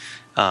Windows.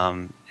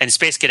 And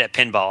Space Cadet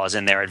Pinball is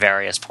in there at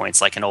various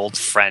points, like an old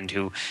friend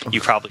who you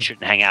probably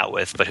shouldn't hang out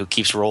with, but who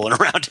keeps rolling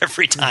around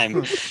every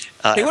time.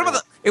 Hey,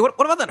 what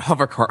about that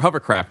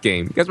hovercraft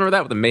game? You guys remember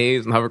that with the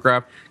maze and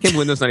hovercraft? Came to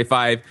Windows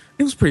 95.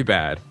 It was pretty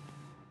bad.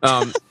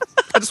 I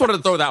just wanted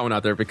to throw that one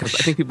out there because I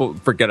think people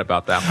forget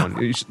about that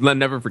one. You should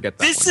never forget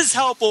that This one. is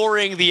how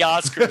boring the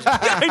Oscars are.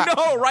 I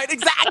know, right?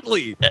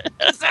 Exactly.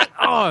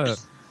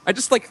 I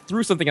just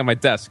threw something on my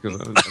desk.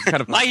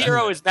 Kind of my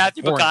hero is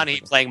Matthew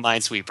McConaughey playing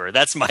Minesweeper.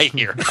 That's my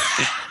hero.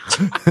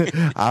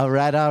 All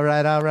right. All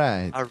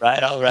right.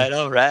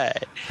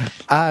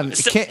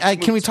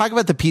 Can we talk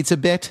about the pizza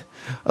bit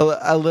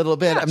a little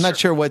bit? Yeah, I'm not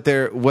sure what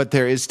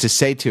there is to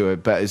say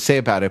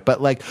about it,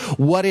 but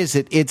what is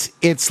it?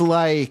 It's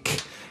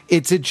like.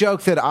 It's a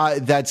joke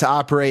that's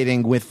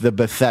operating with the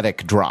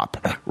pathetic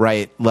drop,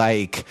 right?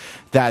 Like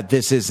that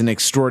this is an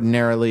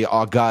extraordinarily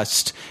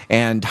august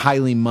and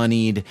highly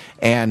moneyed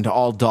and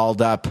all dolled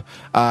up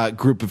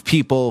group of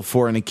people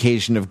for an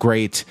occasion of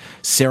great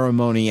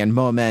ceremony and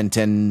moment,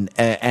 and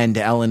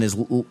Ellen is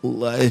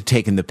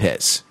taking the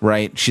piss,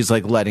 right? She's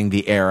letting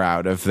the air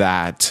out of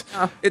that.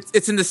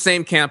 It's in the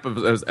same camp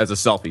as the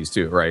selfies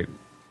too, right?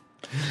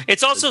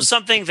 It's also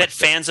something that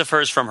fans of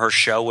hers from her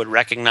show would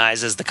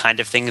recognize as the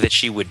kind of thing that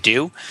she would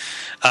do.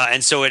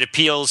 And so it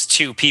appeals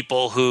to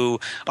people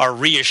who are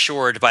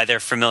reassured by their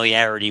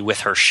familiarity with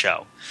her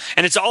show.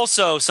 And it's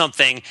also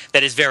something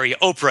that is very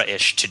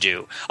Oprah-ish to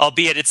do,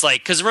 albeit it's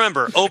because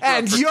remember, Oprah...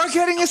 And you're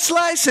getting a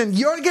slice, and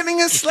you're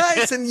getting a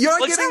slice, and you're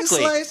getting a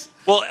slice.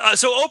 Well,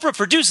 so Oprah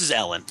produces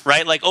Ellen,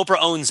 right? Oprah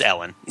owns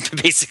Ellen,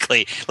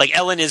 basically.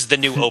 Ellen is the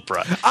new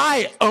Oprah.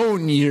 I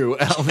own you,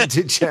 Ellen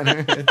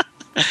DeGeneres.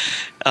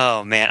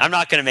 Oh man, I'm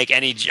not going to make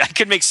any. I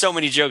could make so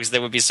many jokes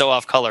that would be so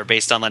off color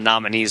based on the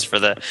nominees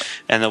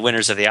and the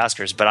winners of the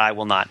Oscars, but I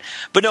will not.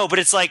 But no, but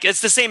it's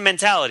it's the same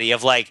mentality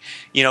of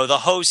the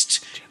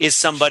host is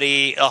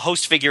somebody, a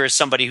host figure is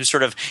somebody who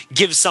sort of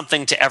gives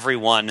something to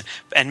everyone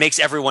and makes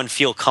everyone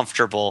feel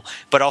comfortable,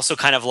 but also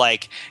kind of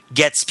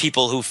gets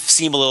people who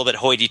seem a little bit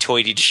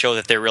hoity-toity to show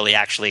that they're really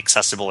actually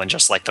accessible and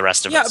just like the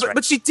rest of us. Yeah,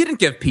 but she didn't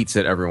give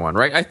pizza to everyone,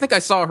 right? I think I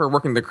saw her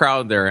working the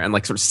crowd there and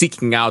sort of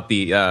seeking out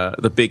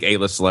the big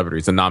A-list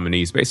celebrities, the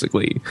nominees,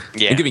 basically,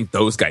 and giving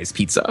those guys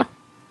pizza.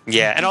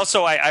 Yeah, and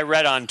also I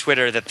read on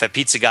Twitter that the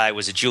pizza guy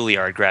was a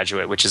Juilliard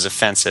graduate, which is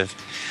offensive.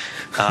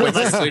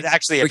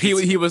 Actually,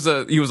 he was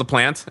a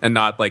plant and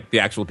not the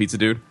actual pizza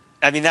dude.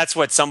 I mean, that's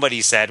what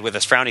somebody said with a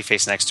frowny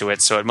face next to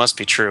it, so it must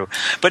be true.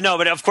 But no,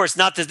 but of course,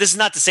 this is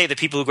not to say that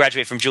people who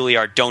graduate from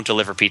Juilliard don't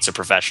deliver pizza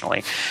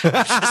professionally. No,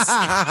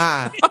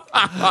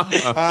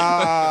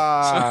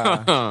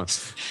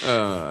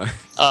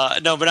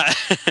 but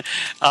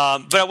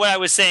but what I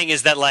was saying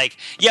is that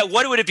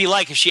what would it be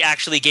like if she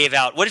actually gave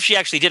out? What if she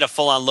actually did a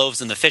full-on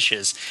Loaves and the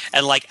Fishes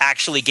and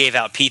actually gave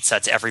out pizza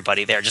to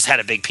everybody there? Just had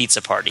a big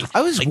pizza party.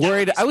 I was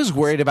worried. I was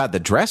worried about the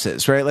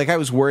dresses, right? I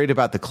was worried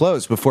about the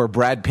clothes before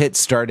Brad Pitt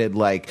started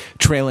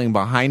trailing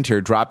behind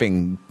her,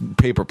 dropping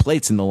paper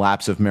plates in the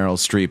laps of Meryl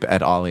Streep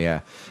at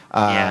Alia.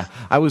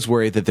 I was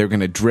worried that they're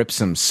going to drip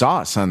some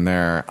sauce on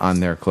their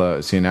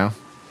clothes,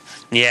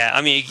 Yeah,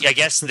 I mean, I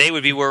guess they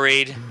would be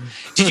worried.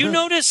 Did you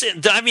notice?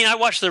 I mean, I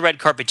watched the red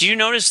carpet. Did you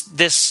notice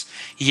this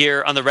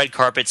year on the red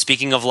carpet?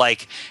 Speaking of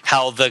like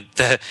how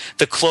the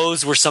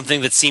clothes were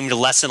something that seemed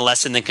less and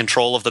less in the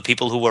control of the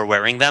people who were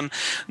wearing them.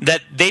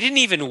 That they didn't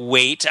even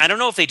wait. I don't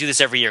know if they do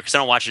this every year because I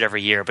don't watch it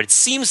every year, but it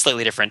seems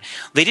slightly different.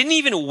 They didn't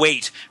even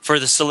wait for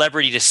the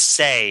celebrity to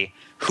say,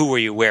 "Who are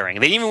you wearing?"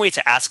 They didn't even wait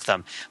to ask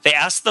them. They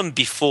asked them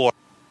before,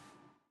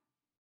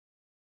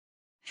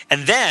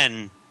 and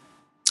then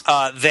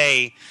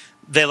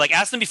they like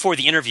asked them before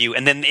the interview,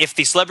 and then if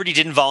the celebrity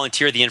didn't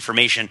volunteer the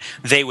information,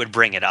 they would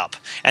bring it up.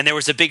 And there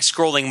was a big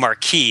scrolling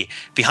marquee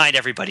behind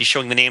everybody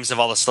showing the names of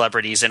all the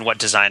celebrities and what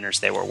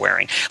designers they were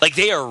wearing. Like,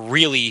 they are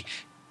really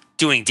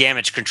doing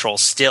damage control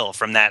still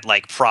from that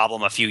like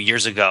problem a few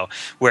years ago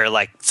where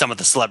like some of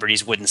the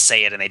celebrities wouldn't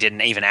say it and they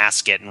didn't even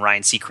ask it, and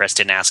Ryan Seacrest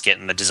didn't ask it,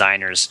 and the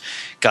designers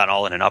got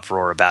all in an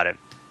uproar about it.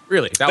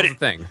 Really? That was the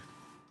thing?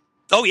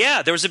 Oh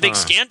yeah, there was a big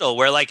scandal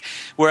where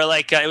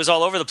it was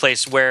all over the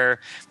place.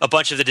 Where a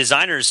bunch of the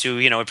designers who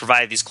had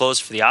provided these clothes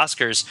for the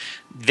Oscars,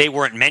 they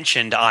weren't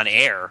mentioned on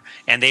air,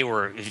 and they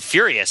were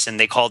furious. And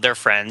they called their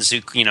friends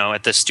who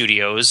at the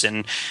studios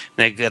and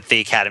at the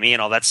Academy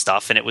and all that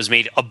stuff. And it was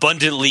made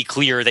abundantly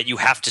clear that you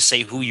have to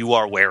say who you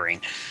are wearing.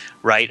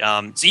 Right,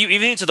 so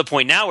even to the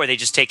point now where they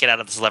just take it out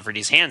of the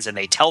celebrities' hands and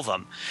they tell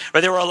them. Or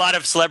there were a lot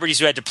of celebrities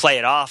who had to play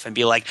it off and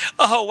be like,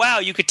 "Oh wow,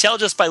 you could tell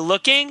just by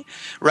looking,"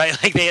 right?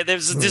 Like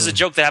this is a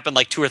joke that happened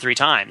like 2 or 3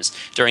 times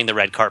during the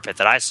red carpet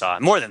that I saw.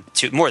 More than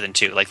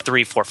two, like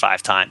 3, 4,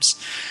 5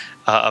 times.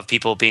 Of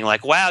people being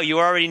like, "Wow, you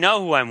already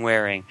know who I'm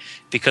wearing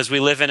because we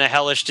live in a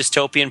hellish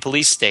dystopian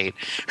police state."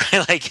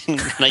 Like,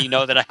 you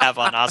know that I have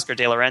on Oscar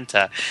de la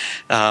Renta.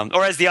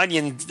 Or as The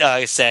Onion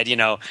said,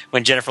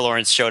 when Jennifer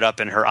Lawrence showed up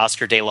in her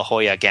Oscar de la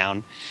Hoya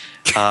gown,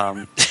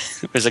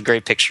 there's a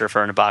great picture of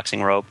her in a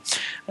boxing robe.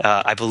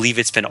 I believe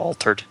it's been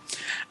altered.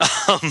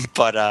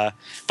 But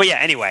yeah,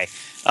 anyway.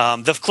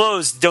 The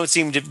clothes don't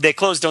seem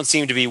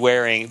to be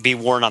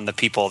worn on the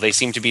people. They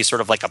seem to be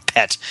sort of like a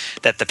pet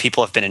that the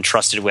people have been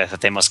entrusted with that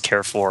they must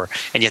care for,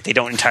 and yet they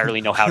don't entirely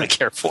know how to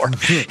care for.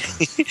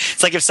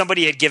 It's like if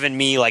somebody had given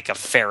me like a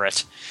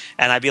ferret,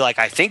 and I'd be like,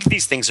 "I think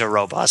these things are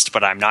robust,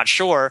 but I'm not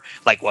sure.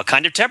 Like, what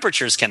kind of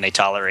temperatures can they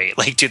tolerate?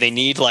 Like, do they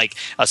need like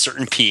a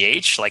certain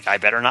pH? Like, I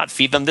better not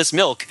feed them this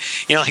milk.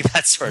 Like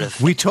that sort of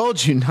thing." We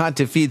told you not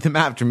to feed them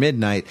after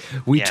midnight.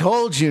 We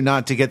told you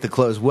not to get the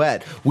clothes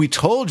wet. We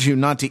told you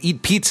not to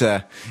eat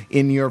pizza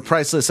in your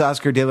priceless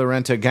Oscar de la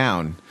Renta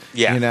gown.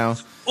 Yeah.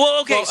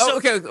 Well, okay.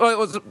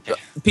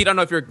 Pete, I don't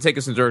know if you're taking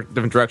us in a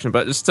different direction,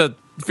 but just to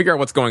figure out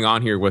what's going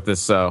on here with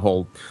this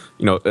whole,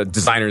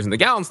 designers and the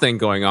gowns thing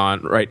going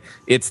on, right?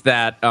 It's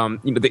that,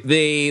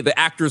 the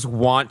actors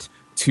want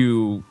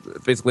to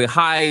basically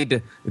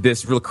hide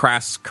this real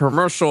crass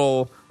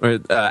commercial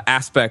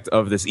aspect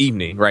of this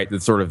evening, right?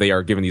 That sort of they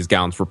are given these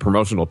gowns for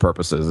promotional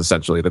purposes,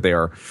 essentially, that they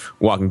are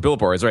walking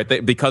billboards, right?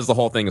 Because the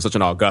whole thing is such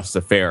an august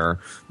affair,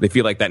 they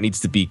feel like that needs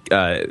to be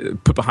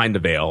put behind the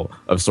veil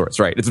of sorts,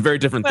 right? It's a very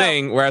different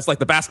thing, whereas like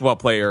the basketball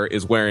player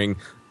is wearing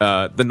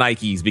the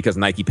Nikes because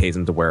Nike pays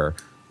him to wear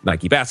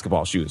Nike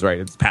basketball shoes, right?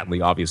 It's patently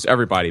obvious to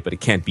everybody, but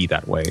it can't be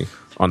that way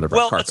on the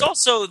red carpet.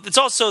 It's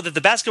also that the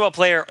basketball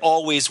player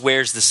always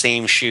wears the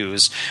same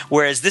shoes,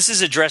 whereas this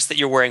is a dress that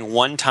you're wearing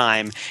one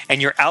time,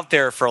 and you're out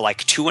there for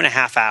like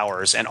 2.5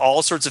 hours, and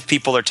all sorts of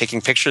people are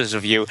taking pictures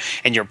of you,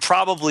 and you're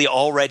probably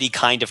already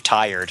kind of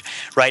tired,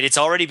 right? It's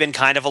already been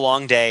kind of a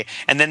long day,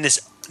 and then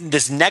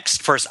this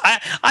next person,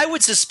 I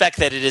would suspect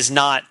that it is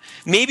not,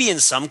 maybe in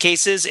some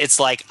cases it's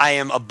like I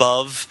am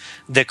above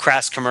the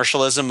crass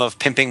commercialism of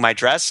pimping my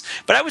dress,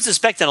 but I would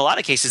suspect in a lot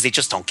of cases they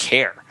just don't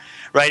care,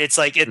 right? It's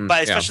like,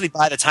 especially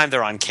by the time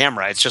they're on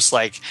camera, it's just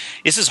like,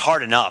 this is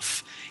hard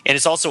enough. And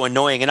it's also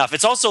annoying enough.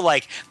 It's also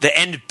like the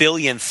end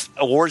billionth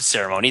awards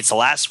ceremony. It's the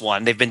last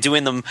one. They've been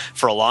doing them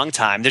for a long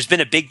time. There's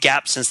been a big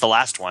gap since the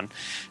last one.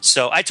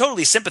 So I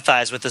totally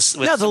sympathize with this.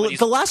 Yeah,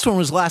 the last one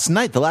was last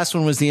night. The last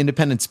one was the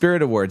Independent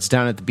Spirit Awards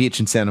down at the beach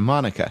in Santa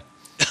Monica.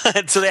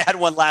 So they had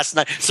one last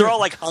night. So they're all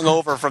like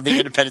hungover from the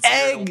Independent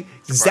Spirit.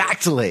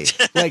 Exactly.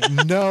 Like,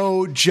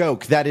 no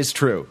joke. That is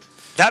true.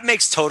 That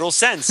makes total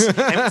sense. And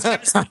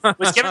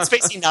was Kevin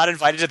Spacey not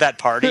invited to that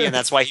party, and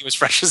that's why he was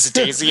fresh as a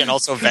daisy and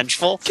also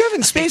vengeful?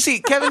 Kevin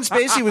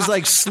Spacey was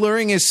like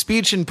slurring his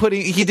speech and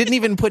he didn't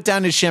even put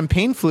down his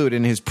champagne flute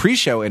in his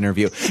pre-show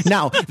interview.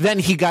 Now, then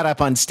he got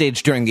up on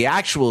stage during the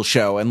actual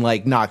show and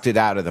like knocked it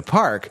out of the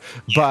park.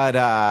 But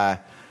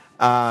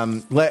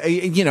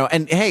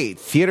and hey,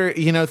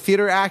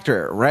 theater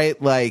actor,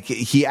 right? Like,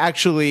 he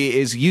actually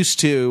is used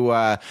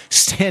to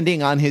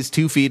standing on his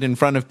 2 feet in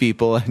front of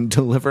people and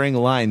delivering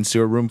lines to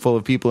a room full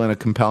of people in a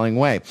compelling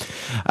way.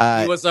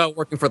 He was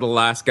working for the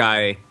last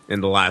guy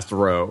in the last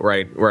row,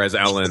 right? Whereas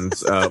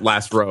Ellen's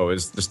last row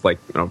is just like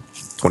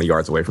 20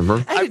 yards away from her.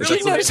 Did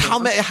you notice how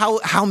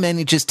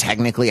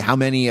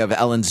many of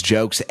Ellen's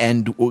jokes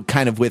end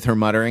kind of with her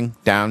muttering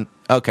down?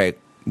 Okay,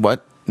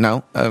 what?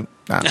 No. No.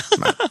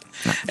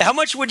 How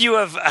much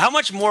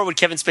more would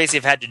Kevin Spacey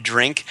have had to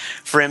drink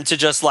for him to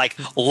just like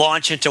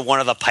launch into one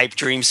of the pipe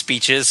dream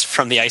speeches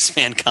from the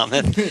Iceman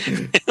comic?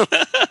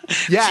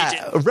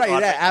 Yeah, right.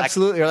 Yeah,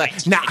 absolutely. Like,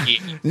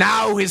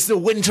 now is the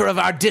winter of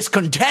our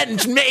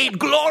discontent made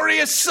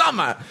glorious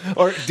summer.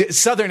 Or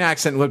Southern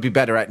accent would be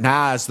better. Right?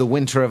 Now is the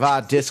winter of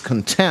our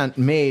discontent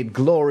made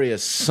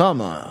glorious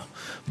summer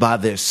by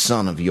this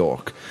son of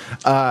York.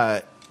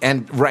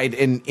 And right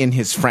in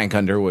his Frank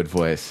Underwood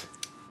voice.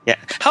 Yeah.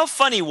 How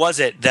funny was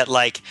it that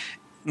like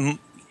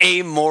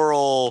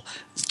amoral,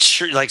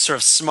 like sort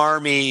of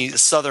smarmy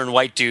Southern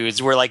white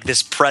dudes were like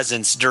this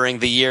presence during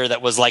the year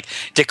that was like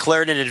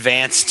declared in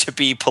advance to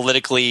be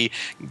politically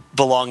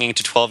belonging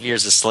to 12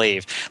 Years a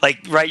Slave. Like,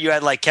 right, you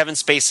had like Kevin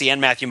Spacey and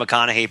Matthew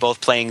McConaughey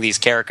both playing these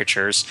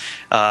caricatures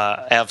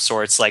of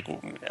sorts. Like,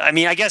 I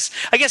mean, I guess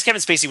Kevin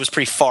Spacey was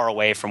pretty far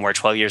away from where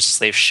 12 Years a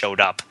Slave showed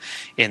up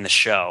in the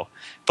show.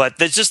 But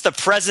there's just the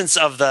presence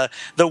of the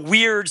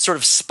weird sort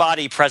of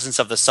spotty presence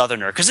of the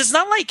Southerner, because it's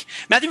not like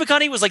Matthew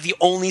McConaughey was like the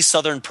only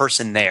Southern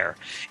person there.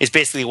 Is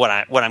basically what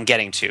I'm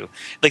getting to.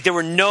 Like there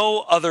were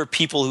no other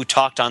people who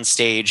talked on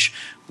stage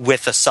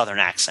with a Southern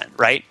accent,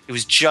 right? It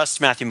was just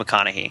Matthew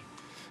McConaughey.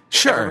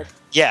 Sure.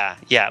 Yeah,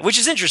 which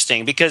is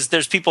interesting because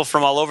there's people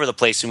from all over the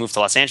place who move to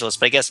Los Angeles.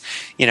 But I guess,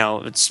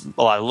 it's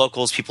a lot of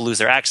locals. People lose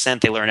their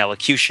accent. They learn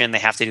elocution. They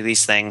have to do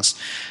these things.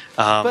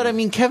 But I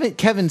mean, Kevin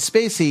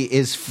Spacey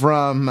is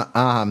from,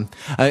 I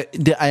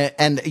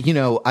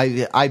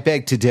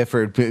beg to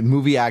differ.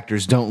 Movie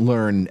actors don't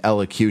learn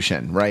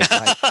elocution, right?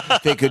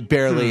 Like, they could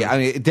barely. I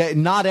mean,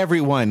 not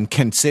everyone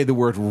can say the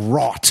word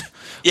 "rot."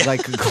 Yeah.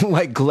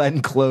 like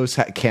Glenn Close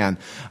can.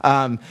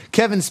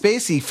 Kevin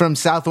Spacey from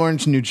South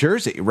Orange, New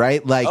Jersey,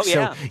 right? Like,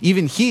 so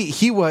even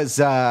he was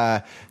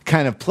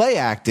kind of play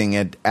acting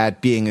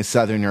at being a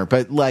Southerner,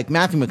 but like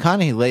Matthew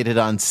McConaughey laid it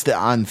on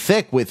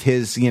thick with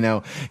his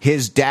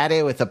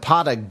daddy with a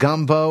pot of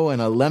gumbo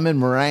and a lemon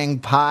meringue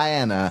pie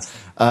and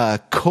a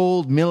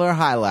cold Miller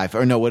High Life,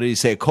 or no, what did he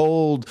say?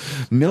 Cold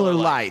Miller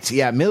Lite.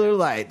 Yeah, Miller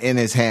Lite in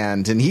his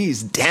hand, and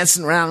he's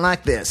dancing around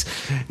like this,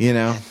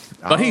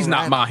 But he's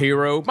not my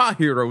hero. My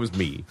hero is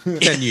me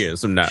 10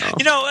 years from now.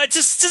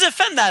 Just to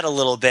defend that a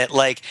little bit,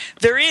 like,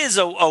 there is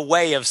a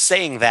way of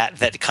saying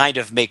that kind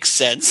of makes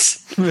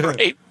sense,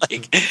 right?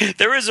 Like,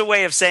 there is a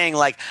way of saying,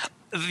 like,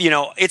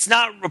 it's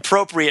not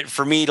appropriate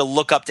for me to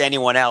look up to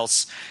anyone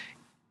else,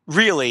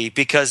 really,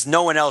 because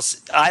no one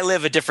else. I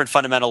live a different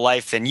fundamental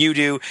life than you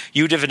do.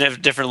 You live a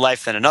different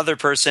life than another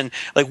person.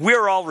 Like,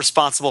 we're all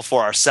responsible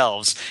for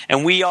ourselves,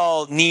 and we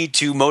all need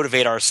to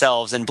motivate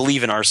ourselves and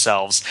believe in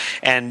ourselves.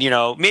 And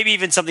maybe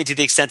even something to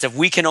the extent of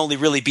we can only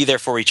really be there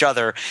for each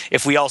other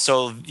if we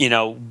also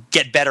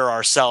get better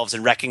ourselves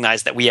and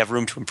recognize that we have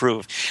room to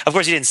improve. Of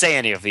course, he didn't say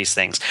any of these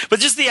things, but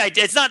just the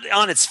idea. It's not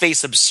on its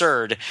face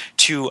absurd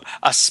to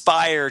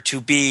aspire to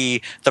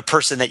be the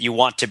person that you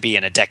want to be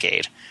in a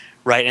decade.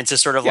 Right, and to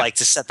sort of like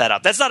to set that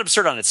up. That's not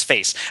absurd on its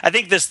face. I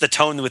think the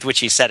tone with which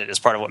he said it is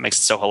part of what makes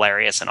it so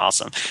hilarious and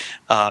awesome,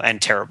 and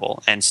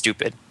terrible and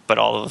stupid, but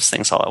all of those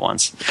things all at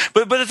once.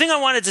 But the thing I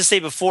wanted to say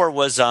before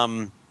was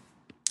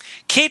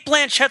Cate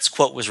Blanchett's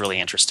quote was really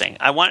interesting.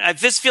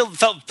 This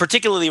felt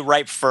particularly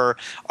ripe for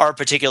our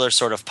particular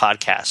sort of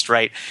podcast,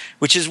 right?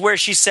 Which is where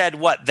she said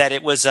that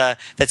it was that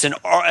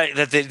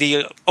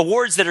the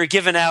awards that are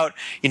given out,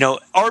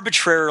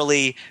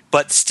 arbitrarily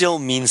but still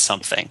mean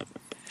something.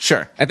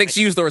 Sure. I think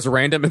she used the words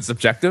random and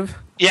subjective.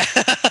 Yeah.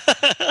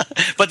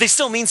 But they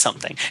still mean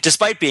something,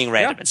 despite being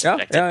random and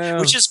subjective.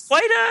 Yeah. Which is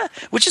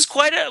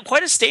quite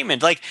a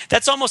statement. Like,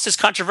 that's almost as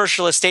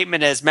controversial a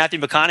statement as Matthew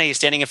McConaughey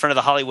standing in front of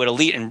the Hollywood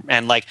elite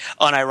and like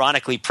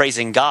unironically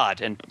praising God.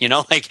 And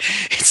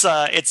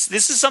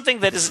this is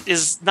something that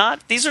is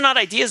not. These are not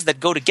ideas that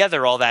go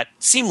together all that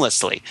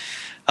seamlessly.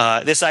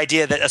 This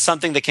idea that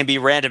something that can be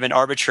random and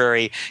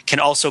arbitrary can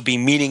also be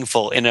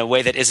meaningful in a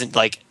way that isn't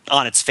like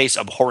on its face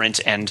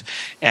abhorrent and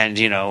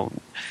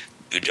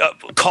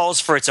calls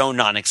for its own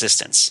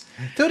non-existence.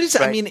 Though it is,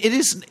 right? I mean,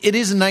 it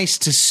is nice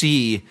to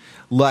see.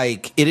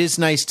 Like, it is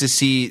nice to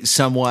see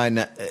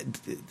someone.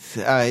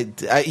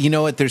 You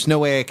know what? There's no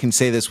way I can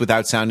say this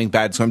without sounding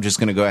bad, so I'm just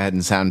going to go ahead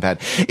and sound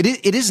bad.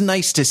 It is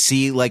nice to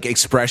see like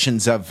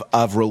expressions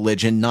of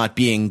religion not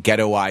being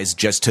ghettoized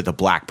just to the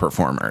black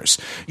performers.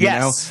 You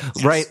know,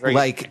 right?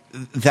 Like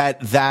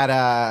that.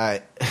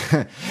 And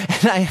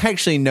I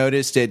actually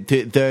noticed it.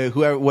 The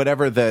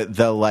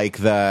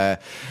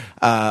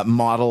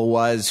model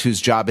was whose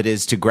job it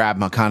is to grab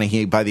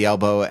McConaughey by the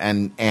elbow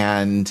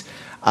and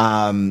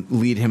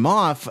lead him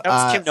off. That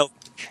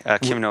was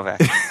Kim Novak.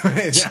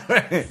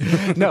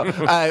 No,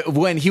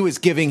 when he was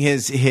giving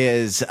his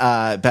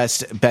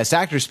best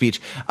actor speech,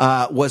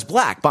 was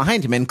black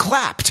behind him and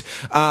clapped.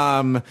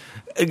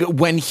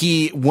 when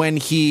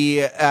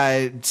he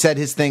said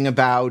his thing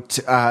about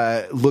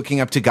looking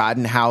up to God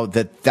and how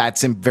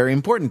that's very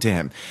important to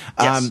him.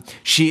 Yes.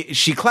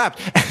 She clapped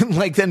and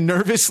like then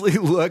nervously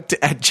looked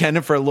at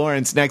Jennifer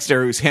Lawrence next to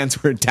her, whose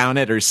hands were down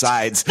at her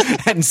sides,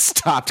 and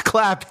stopped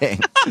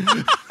clapping.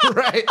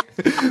 Right?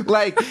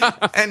 Like,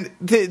 and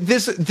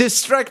this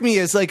struck me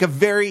as like a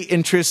very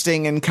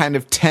interesting and kind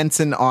of tense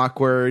and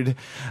awkward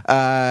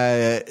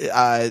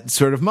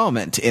sort of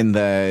moment in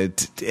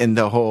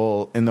the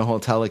whole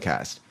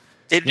telecast.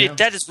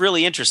 That is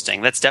really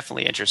interesting. That's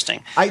definitely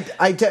interesting.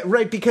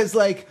 Right, because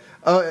like,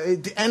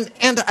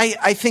 and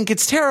I think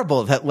it's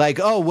terrible that like,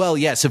 oh well,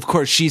 yes, of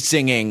course she's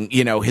singing,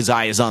 His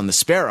Eye is on the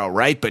Sparrow,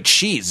 right? But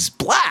she's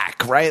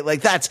black, right?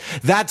 Like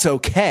that's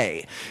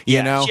okay,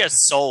 you know. She has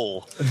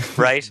soul,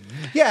 right?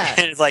 Yeah,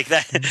 and it's like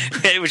that,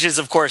 which is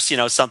of course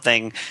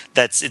something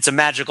it's a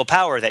magical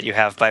power that you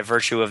have by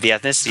virtue of the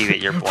ethnicity that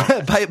you're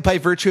born. by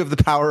virtue of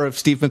the power of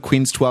Steve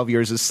McQueen's 12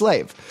 Years a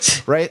Slave,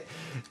 right?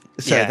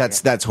 So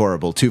that's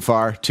horrible. Too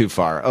far.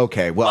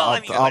 Okay. Well,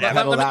 I'll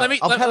pedal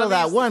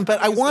that one. But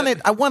I want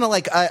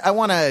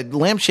to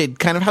lampshade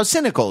kind of how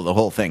cynical the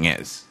whole thing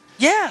is.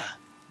 Yeah.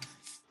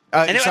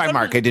 Sorry,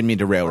 Mark. I didn't mean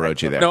to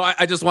railroad you there. No,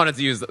 I just wanted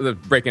to use the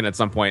break in at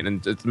some point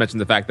and just mention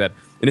the fact that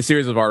in a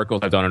series of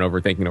articles I've done on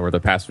Overthinking over the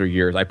past few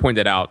years, I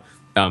pointed out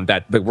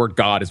that the word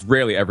God is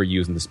rarely ever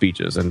used in the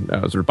speeches, and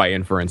sort of by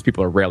inference,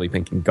 people are rarely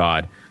thinking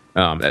God.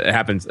 It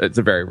happens. It's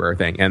a very rare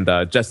thing. And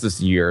just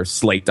this year,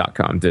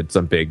 Slate.com did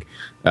some big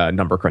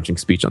number crunching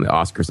speech on the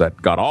Oscars that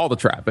got all the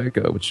traffic,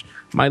 which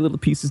my little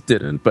pieces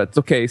didn't. But it's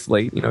okay,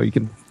 Slate. You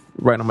can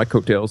write on my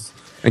coattails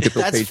and get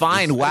those That's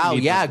fine. Wow.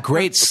 Yeah.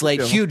 Great,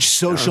 Slate. Huge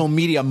social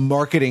media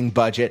marketing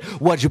budget.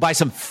 What, did you buy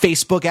some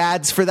Facebook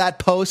ads for that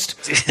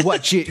post?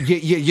 What,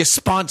 you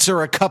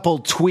sponsor a couple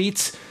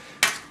tweets?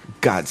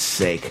 God's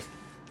sake.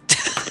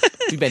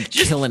 We've been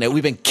killing it.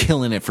 We've been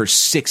killing it for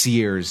 6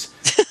 years.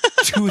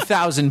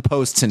 2,000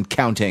 posts and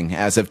counting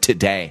as of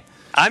today.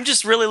 I'm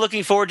just really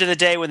looking forward to the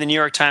day when the New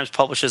York Times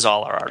publishes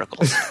all our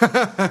articles.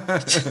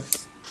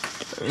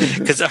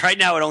 Because right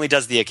now it only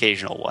does the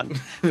occasional one.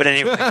 But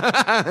anyway,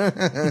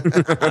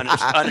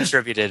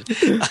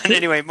 unattributed.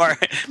 Anyway,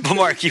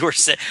 Mark, you were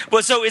saying.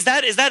 Well, so is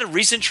that a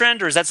recent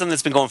trend, or is that something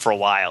that's been going for a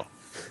while?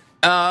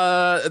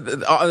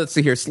 Let's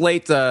see here.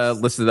 Slate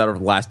listed that over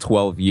the last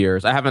 12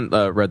 years. I haven't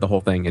read the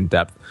whole thing in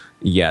depth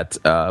yet,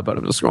 but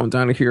I'm just scrolling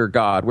down to here.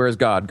 God, where is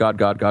God?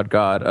 God.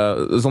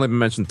 It's only been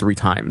mentioned 3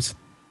 times.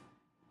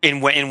 In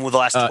the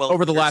last 12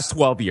 over the years? last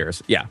 12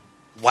 years, yeah.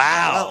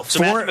 Wow. So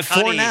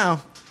four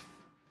now.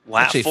 Wow,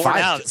 actually 4 five,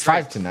 now.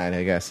 five tonight,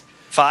 I guess.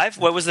 5?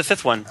 What was the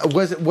 5th one?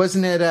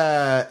 Wasn't it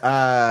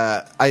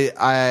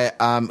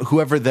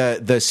whoever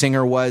the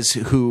singer was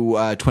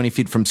who 20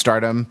 Feet from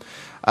Stardom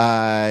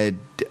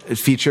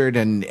featured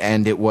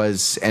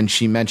and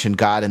she mentioned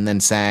God and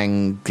then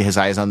sang His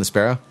Eye is on the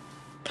Sparrow?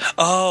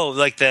 Oh,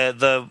 like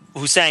the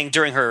who sang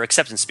during her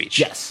acceptance speech.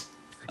 Yes.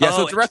 Yeah,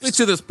 so directly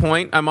to this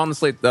point, I'm on the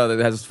Slate that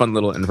has this fun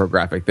little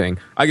infographic thing.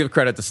 I give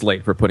credit to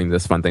Slate for putting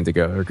this fun thing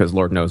together because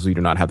Lord knows we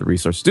do not have the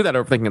resources to do that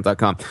at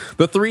Overthinking.com.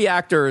 The 3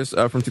 actors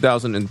from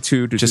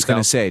 2002 to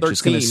 2013.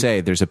 Just going to say,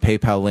 there's a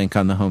PayPal link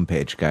on the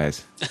homepage,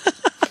 guys.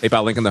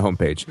 PayPal link on the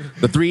homepage.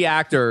 The 3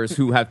 actors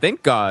who have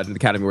thanked God in the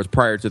Academy Awards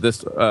prior to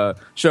this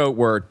show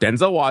were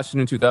Denzel Washington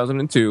in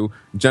 2002,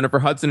 Jennifer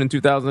Hudson in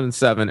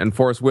 2007, and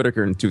Forrest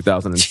Whitaker in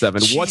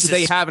 2007. What do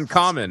they have in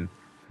common?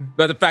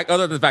 Other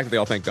than the fact that they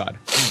all thank God.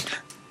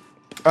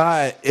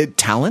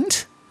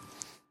 Talent?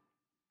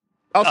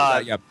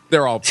 Yeah,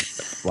 they're all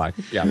black.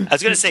 Yeah, I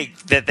was going to say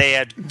that they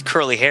had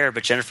curly hair,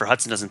 but Jennifer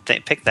Hudson doesn't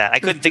pick that. I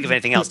couldn't think of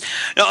anything else.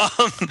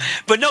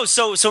 But no,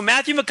 so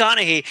Matthew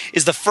McConaughey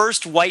is the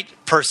first white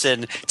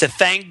person to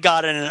thank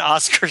God in an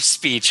Oscar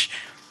speech.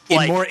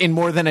 In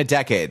more than a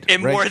decade.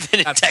 More than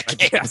a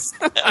decade. Yes.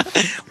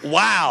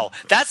 Wow,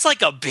 that's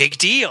like a big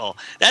deal.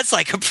 That's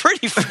like a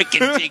pretty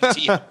freaking big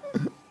deal.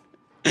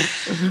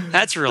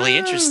 That's really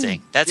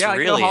interesting. That's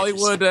really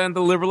Hollywood and the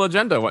liberal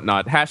agenda, and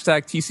whatnot.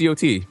 Hashtag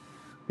TCOT.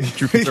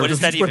 What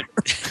is that even?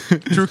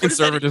 True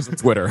conservatives on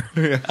Twitter.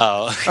 Yeah.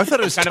 Oh, I thought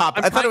it was top.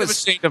 I thought it was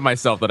ashamed of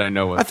myself that I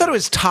know. I thought it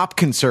was top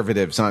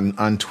conservatives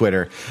on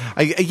Twitter.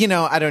 I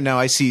don't know.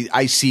 I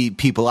see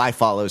people I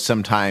follow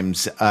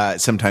sometimes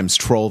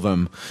troll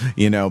them,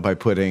 by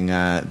putting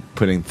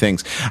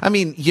things. I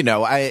mean,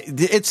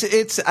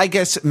 it's. I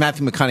guess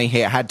Matthew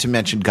McConaughey had to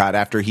mention God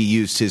after he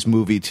used his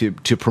movie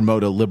to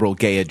promote a liberal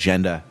gay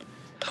agenda.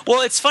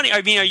 Well, it's funny.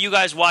 I mean, are you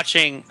guys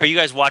watching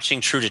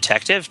True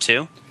Detective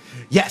too?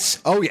 Yes.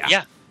 Oh,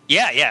 yeah.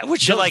 Yeah.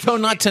 Which are like... No,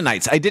 not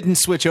tonight. I didn't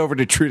switch over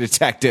to True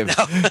Detective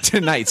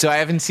tonight, so I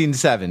haven't seen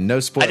 7. No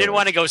spoilers. I didn't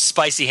want to go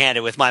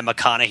spicy-handed with my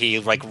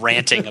McConaughey,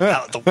 ranting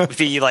about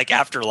the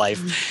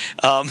afterlife.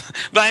 But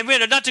I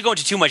mean, not to go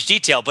into too much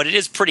detail, but it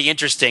is pretty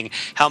interesting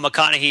how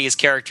McConaughey's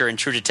character in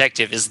True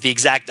Detective is the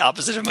exact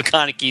opposite of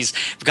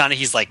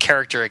McConaughey's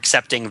character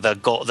accepting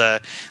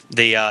the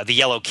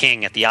Yellow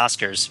King at the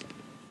Oscars.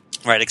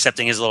 Right,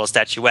 accepting his little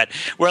statuette.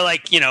 Where,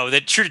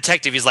 the True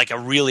Detective is a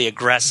really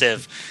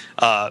aggressive,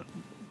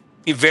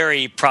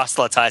 very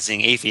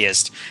proselytizing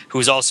atheist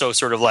who's also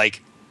sort of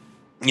like,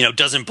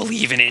 doesn't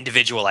believe in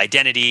individual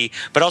identity,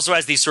 but also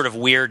has these sort of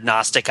weird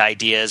Gnostic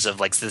ideas of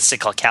like the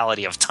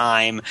cyclicality of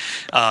time,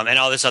 and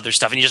all this other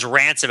stuff. And he just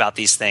rants about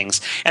these things.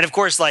 And of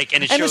course, like,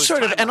 and it shows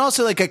sort of, and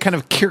also like a kind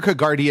of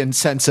Kierkegaardian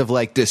sense of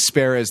like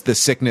despair as the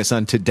sickness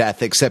unto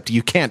death, except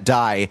you can't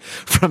die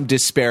from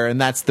despair. And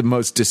that's the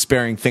most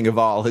despairing thing of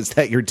all, is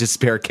that your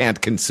despair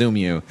can't consume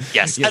you.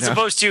 Yes. As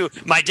opposed to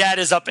my dad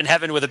is up in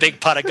heaven with a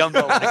big pot of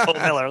gumbo and a Cole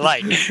Miller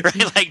Light,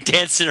 right? Like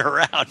dancing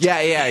around.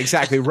 Yeah,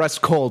 exactly. Russ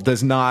Cole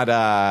does not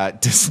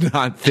think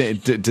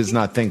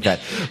that.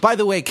 By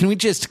the way, can we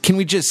just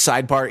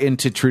sidebar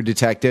into True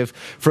Detective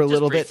for a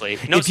little briefly.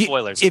 bit? No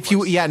spoilers. If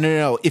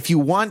you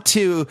want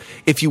to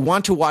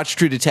watch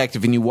True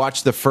Detective and you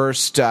watch the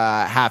first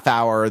half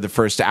hour or the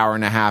first hour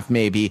and a half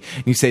maybe,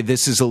 and you say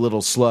this is a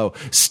little slow,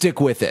 stick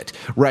with it,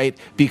 right?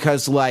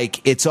 Because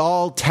like it's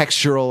all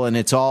textural and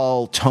it's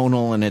all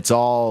tonal and it's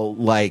all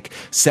like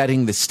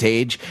setting the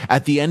stage.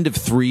 At the end of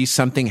 3,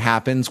 something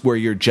happens where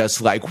you're just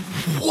like,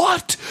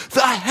 what the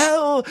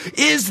hell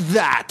is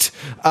that?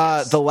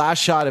 The last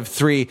shot of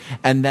 3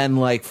 and then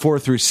like 4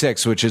 through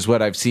 6, which is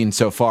what I've seen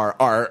so far,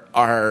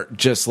 are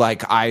just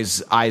like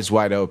eyes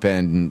wide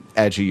open,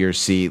 edge of your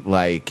seat,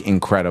 like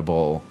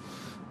incredible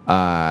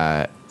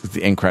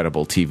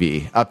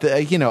TV.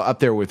 Up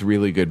there with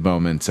really good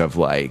moments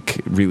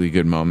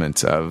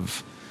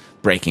of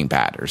Breaking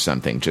Bad or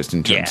something, just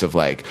in terms of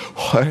like,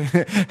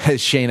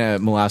 as Shayna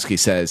Malowski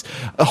says,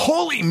 a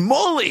holy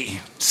moly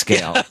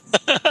scale.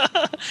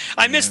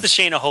 I miss the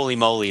Shayna Holy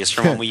Molies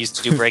from when we used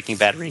to do Breaking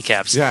Bad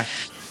recaps. Yeah.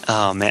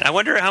 Oh, man. I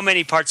wonder how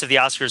many parts of the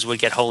Oscars would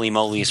get Holy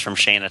Molies from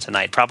Shayna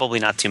tonight. Probably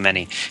not too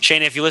many.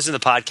 Shayna, if you listen to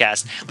the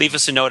podcast, leave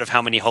us a note of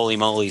how many Holy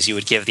Molies you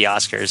would give the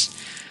Oscars.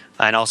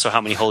 And also how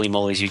many holy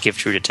molies you give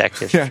True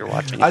Detective if you're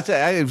watching it.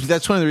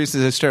 That's one of the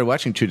reasons I started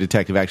watching True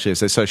Detective, actually,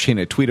 is I saw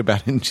Shayna tweet about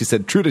it, and she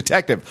said, True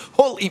Detective,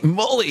 holy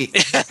moly.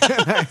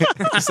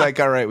 It's like,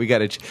 all right, we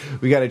got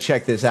to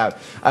check this out.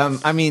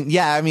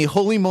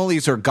 Holy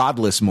molies or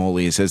godless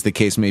molies, as the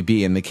case may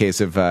be in the case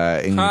of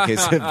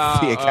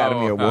the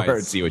Academy Awards. I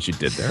see what you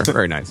did there.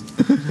 Very nice.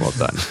 Well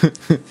done.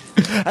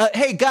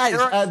 Hey, guys,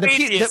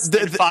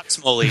 the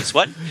Fox molies.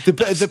 What? The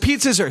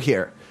pizzas are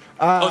here.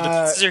 The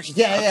pizzas are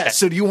yeah. Okay.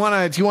 So do you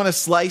want to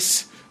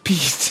slice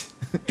Pete?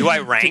 Do I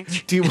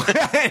rank?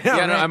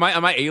 Am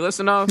I A-list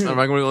enough? Am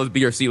I going to be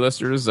your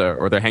C-listers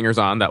or their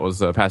hangers-on that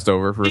was passed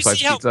over for a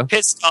slice of pizza? How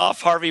pissed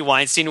off Harvey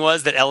Weinstein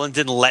was that Ellen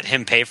didn't let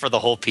him pay for the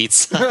whole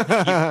pizza? He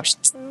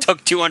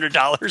took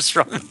 $200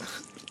 from him.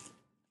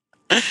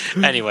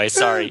 Anyway,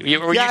 sorry.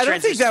 I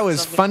don't think that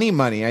was funny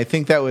money. I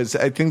think that was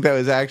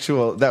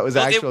actual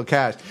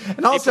cash.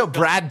 And also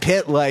Brad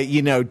Pitt,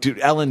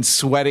 Ellen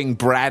sweating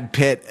Brad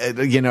Pitt,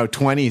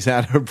 20s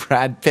out of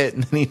Brad Pitt,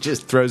 and then he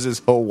just throws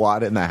his whole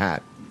wad in the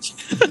hat.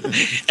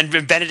 And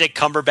Benedict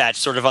Cumberbatch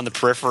sort of on the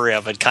periphery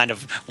of it, kind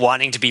of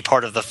wanting to be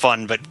part of the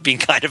fun, but being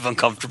kind of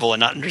uncomfortable and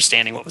not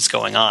understanding what was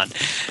going on.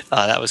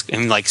 That was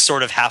him, like,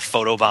 sort of half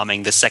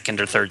photobombing the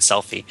second or third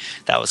selfie.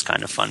 That was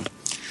kind of fun.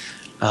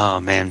 Oh,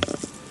 man.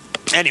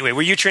 Anyway,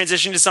 were you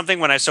transitioning to something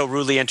when I so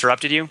rudely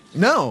interrupted you?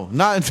 No,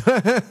 not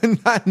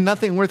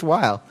nothing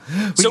worthwhile.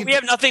 We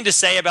have nothing to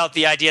say about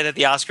the idea that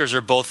the Oscars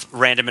are both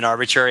random and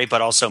arbitrary,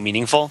 but also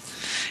meaningful.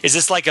 Is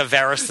this like a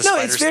Varys the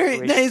Spider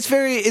situation? It's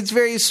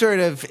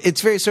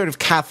very sort of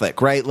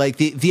Catholic, right? Like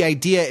the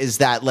idea is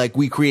that like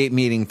we create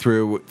meaning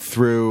through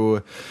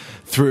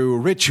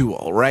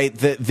ritual, right?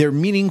 They're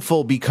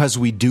meaningful because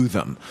we do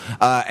them,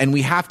 and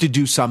we have to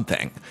do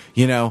something.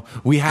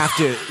 We have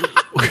to.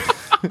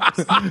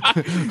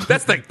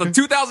 That's like the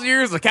 2,000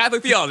 years of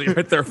Catholic theology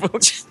right there,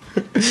 folks.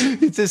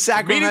 It's a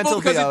sacramental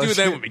because theology. you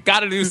do that, we got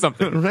to do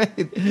something. Right?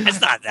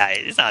 It's not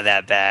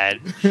that bad.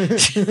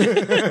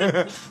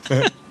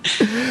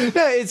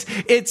 No,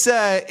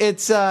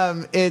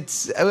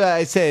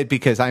 I say it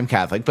because I'm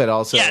Catholic, but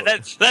also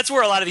that's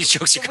where a lot of these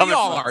jokes are coming from. We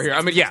all are here.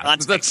 I mean,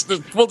 that's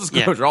full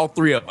disclosure. All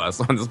three of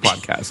us on this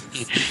podcast.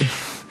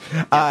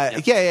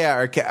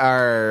 Are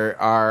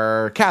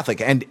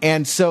Catholic,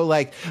 and so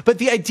like, but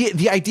the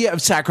idea of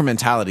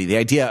sacramentality, the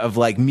idea of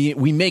like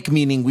we make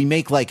meaning, we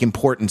make like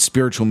important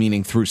spiritual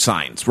meaning through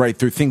signs, right?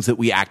 Through things that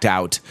we act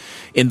out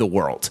in the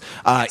world.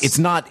 It's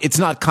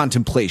not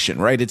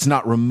contemplation, right? It's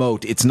not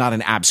remote. It's not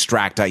an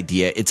abstract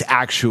idea. It's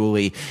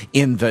actually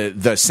in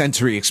the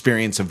sensory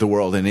experience of the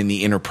world and in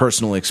the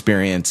interpersonal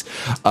experience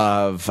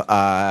of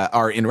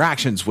our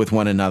interactions with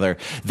one another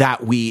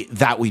that we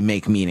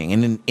make meaning,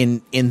 and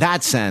in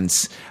that sense.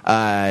 That's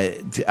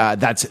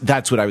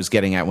what I was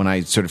getting at when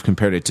I sort of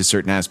compared it to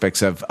certain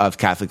aspects of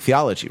Catholic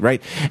theology,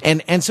 right?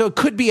 And so it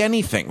could be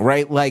anything,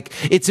 right? Like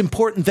it's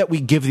important that we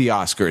give the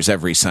Oscars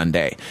every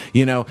Sunday.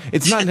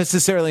 It's not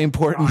necessarily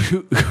important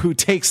who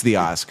takes the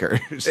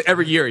Oscars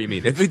every year. You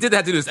mean if we did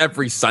have to do this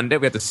every Sunday,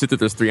 we have to sit through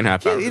this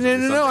 3.5 hours?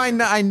 No,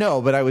 I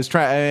know, but I was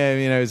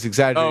trying. I was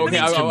exaggerating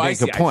to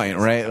make a point,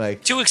 right?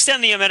 Like to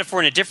extend the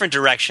metaphor in a different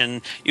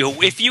direction.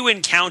 If you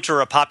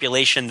encounter a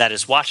population that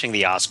is watching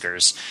the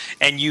Oscars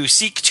and you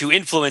seek to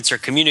influence or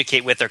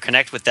communicate with or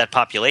connect with that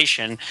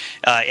population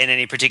in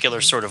any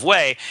particular sort of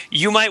way,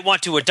 you might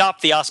want to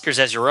adopt the Oscars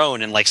as your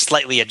own and like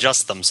slightly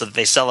adjust them so that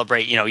they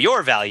celebrate,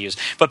 your values,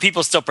 but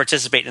people still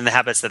participate in the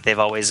habits that they've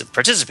always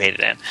participated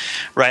in,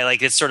 right?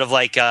 Like it's sort of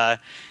like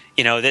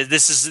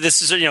this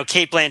is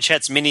Cate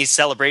Blanchett's mini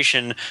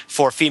celebration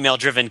for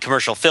female-driven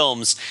commercial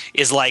films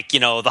is like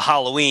the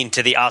Halloween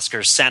to the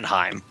Oscars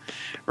Sondheim,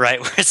 right?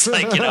 Where it's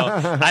like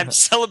I'm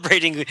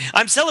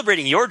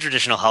celebrating your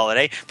traditional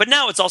holiday, but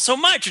now it's also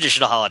my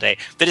traditional holiday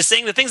that is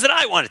saying the things that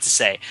I want it to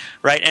say,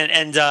 right?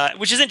 And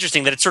which is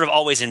interesting that it's sort of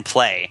always in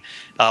play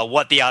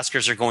what the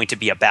Oscars are going to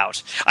be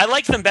about. I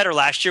liked them better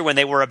last year when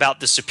they were about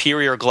the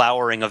superior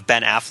glowering of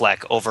Ben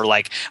Affleck over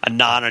like a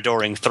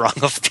non-adoring throng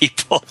of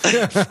people.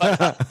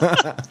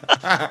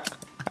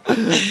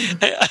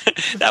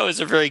 That was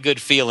a very good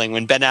feeling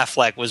when Ben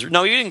Affleck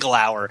he didn't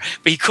glower,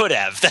 but he could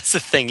have. That's the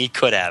thing, he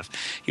could have.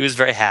 He was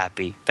very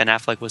happy. Ben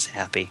Affleck was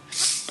happy.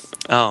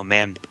 Oh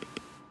man.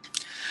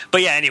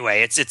 But yeah,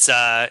 anyway, it's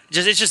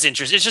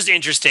just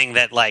interesting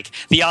that like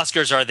the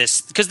Oscars are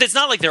this, because it's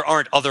not like there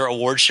aren't other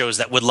award shows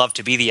that would love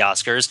to be the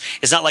Oscars.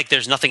 It's not like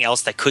there's nothing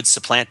else that could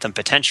supplant them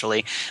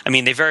potentially. I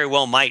mean, they very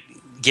well might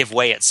give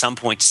way at some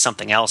point to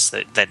something else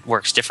that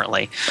works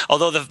differently.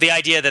 Although the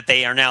idea that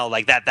they are now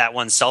like that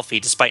one selfie,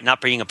 despite not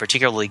being a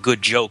particularly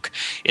good joke,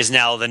 is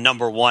now the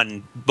number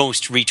one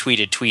most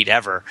retweeted tweet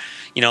ever.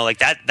 Like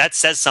that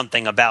says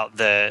something about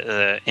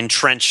the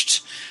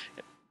entrenched,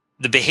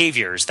 the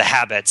behaviors, the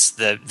habits,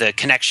 the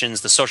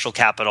connections, the social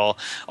capital,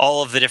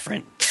 all of the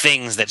different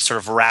things that sort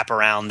of wrap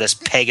around this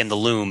peg in the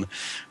loom,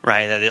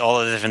 right?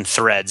 All of the different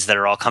threads that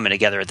are all coming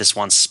together at this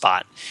one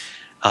spot.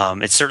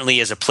 It certainly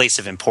is a place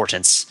of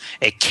importance,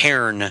 a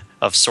cairn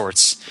of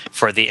sorts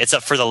for the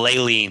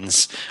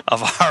Lalines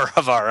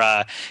of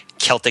our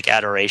Celtic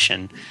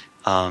adoration.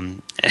 At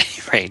any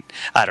rate,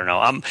 I don't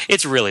know.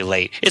 It's really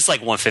late. It's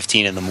like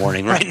 1:15 in the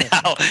morning right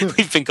now.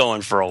 We've been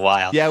going for a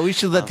while. Yeah, we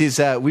should let these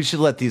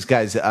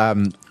guys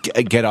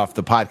get off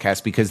the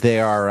podcast because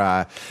they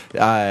are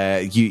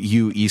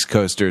you East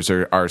Coasters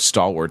are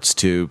stalwarts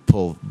to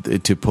pull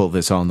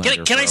this all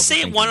night. Can I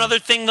say one other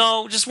thing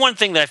though? Just one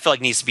thing that I feel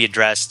like needs to be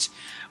addressed.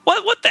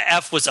 What the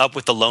F was up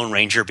with the Lone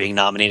Ranger being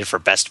nominated for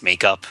Best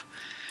Makeup?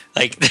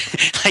 Like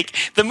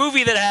the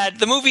movie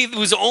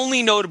whose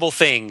only notable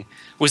thing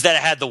was that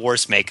it had the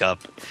worst makeup.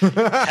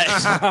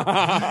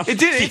 It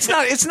did.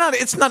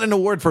 It's not an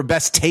award for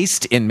best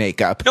taste in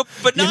makeup. No,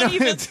 but not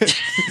even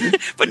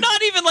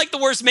like the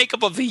worst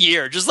makeup of the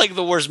year. Just like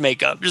the worst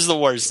makeup. Just the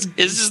worst.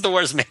 It's just the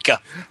worst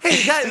makeup.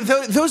 Hey,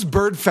 those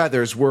bird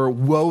feathers were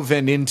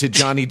woven into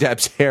Johnny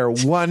Depp's hair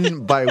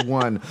one by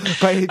one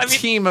by a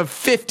team of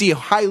 50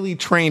 highly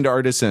trained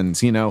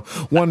artisans.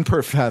 One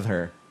per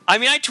feather. I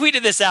mean, I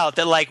tweeted this out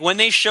that like when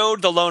they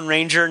showed the Lone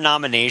Ranger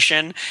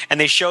nomination and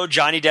they showed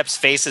Johnny Depp's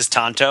face as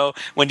Tonto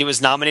when he was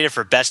nominated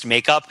for Best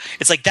Makeup,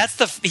 it's like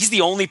he's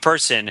the only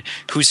person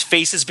whose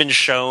face has been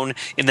shown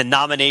in the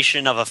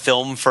nomination of a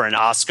film for an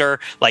Oscar,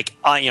 like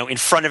in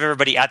front of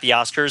everybody at the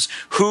Oscars,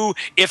 who,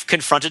 if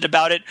confronted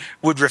about it,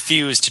 would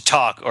refuse to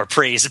talk or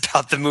praise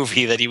about the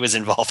movie that he was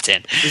involved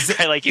in. Is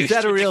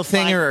that a real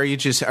thing, or are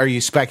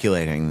you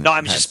speculating? No,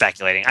 I'm just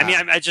speculating. I mean,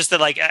 I just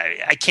that like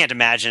I can't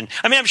imagine.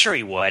 I mean, I'm sure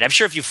he would. I'm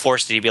sure if you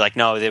forced it, he'd be like,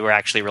 no, they were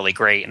actually really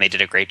great and they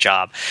did a great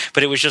job.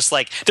 But it was just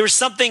like there was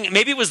something,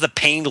 maybe it was the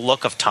pained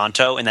look of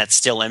Tonto in that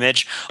still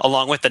image,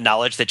 along with the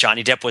knowledge that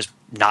Johnny Depp was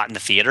not in the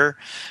theater,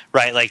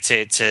 right? Like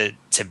to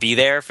be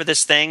there for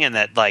this thing, and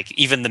that like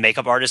even the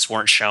makeup artists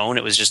weren't shown.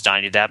 It was just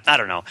Johnny Depp. I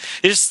don't know.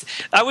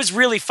 I was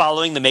really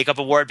following the makeup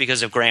award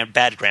because of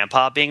Bad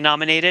Grandpa being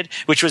nominated,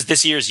 which was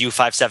this year's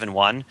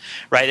U571,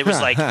 right? It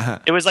was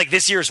like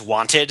this year's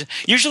Wanted.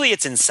 Usually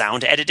it's in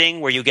sound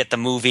editing where you get the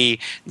movie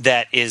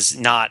that is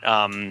not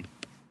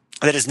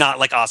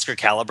like Oscar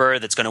caliber,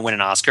 that's going to win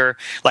an Oscar,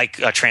 like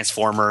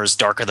Transformers,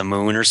 Dark of the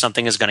Moon or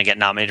something is going to get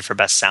nominated for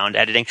Best Sound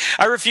Editing.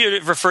 I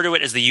refer to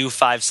it as the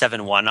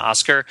U571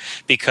 Oscar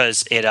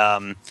because it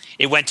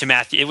went to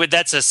Matthew.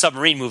 That's a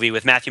submarine movie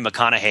with Matthew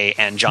McConaughey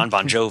and John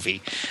Bon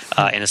Jovi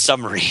in a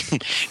submarine,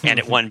 and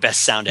it won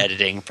Best Sound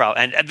Editing.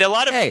 And a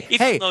lot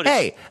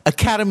of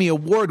Academy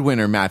Award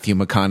winner Matthew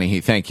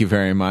McConaughey, thank you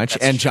very much,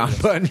 and John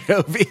Bon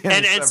Jovi,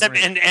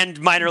 and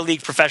minor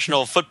league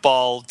professional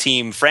football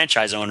team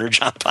franchise owner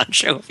John Bon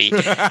Jovi.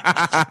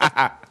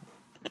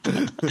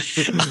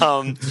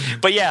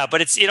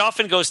 But it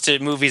often goes to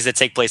movies that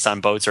take place on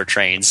boats or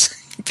trains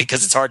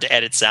because it's hard to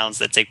edit sounds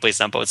that take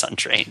place on boats on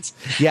trains.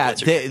 Yeah,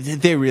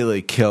 they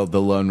really killed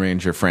the Lone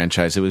Ranger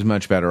franchise. It was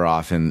much better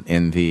off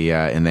in the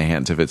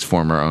hands of its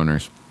former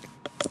owners.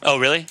 Oh,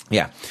 really?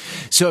 Yeah.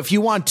 So if you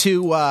want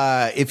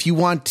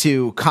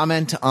to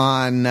comment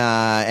on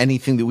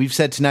anything that we've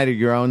said tonight or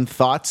your own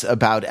thoughts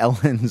about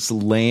Ellen's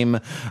lame,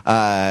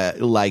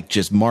 like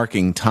just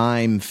marking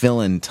time,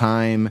 fill in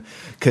time,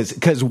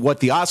 because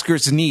what the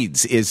Oscars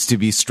needs is to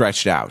be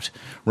stretched out,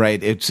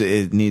 right?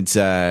 It needs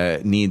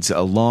a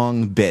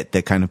long bit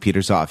that kind of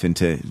peters off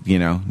into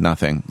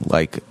nothing,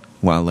 like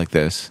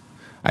this,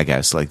 I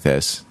guess, like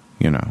this,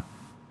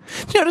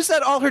 Notice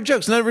that all her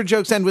jokes, none of her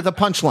jokes end with a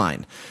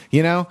punchline.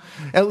 You know,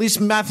 at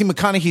least Matthew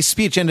McConaughey's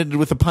speech ended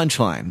with a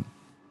punchline.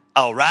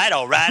 All right.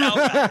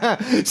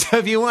 So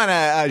if you want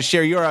to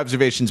share your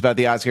observations about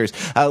the Oscars,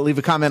 leave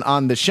a comment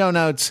on the show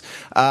notes,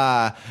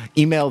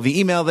 email the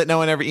email that no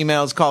one ever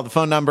emails, call the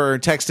phone number,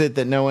 text it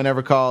that no one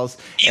ever calls.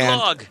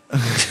 E-log.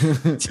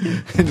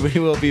 And we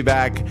will be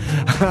back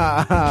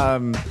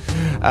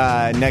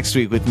next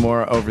week with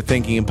more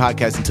Overthinking and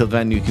podcast. Until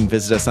then, you can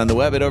visit us on the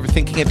web at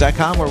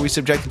overthinkingit.com, where we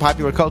subject the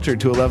popular culture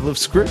to a level of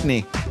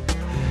scrutiny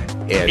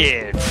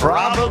it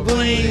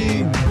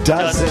probably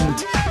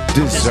doesn't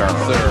deserve.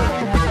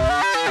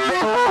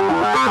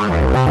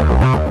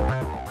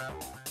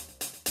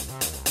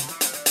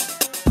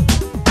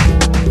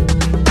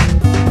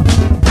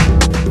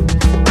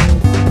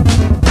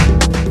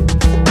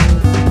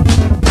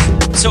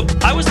 So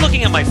I was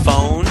looking at my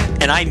phone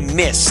and I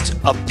missed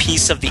a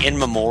piece of the In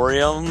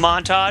Memoriam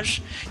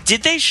montage.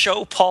 Did they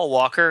show Paul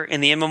Walker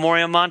in the In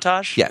Memoriam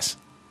montage? Yes.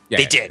 Yeah,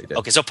 they did.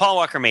 Okay, so Paul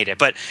Walker made it,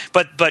 but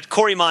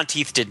Corey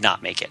Monteith did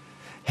not make it.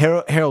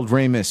 Harold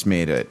Ramis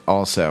made it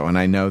also, and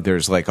I know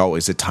there's like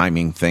always a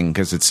timing thing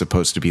because it's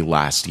supposed to be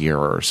last year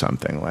or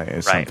something like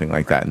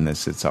that. And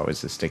it's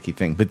always a sticky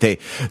thing. But they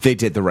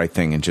did the right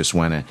thing and just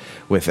went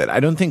with it. I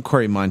don't think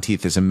Corey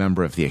Monteith is a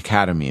member of the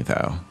Academy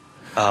though.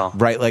 Oh.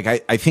 Right, like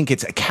I think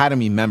it's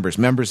Academy members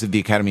of the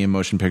Academy of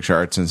Motion Picture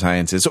Arts and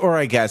Sciences, or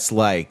I guess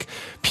like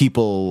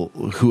people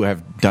who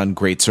have done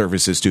great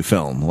services to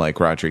film, like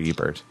Roger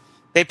Ebert.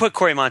 They put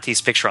Corey Monteith's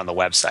picture on the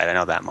website. I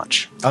know that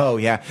much. Oh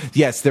yeah,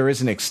 yes. There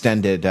is an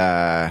extended.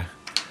 There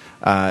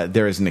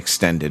is an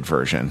extended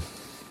version.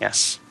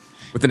 Yes,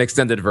 with an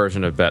extended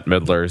version of Bette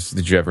Midler's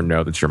 "Did You Ever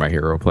Know That You're My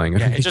Hero" playing.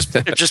 Yeah, it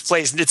just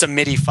plays. It's a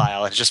MIDI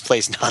file. It just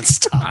plays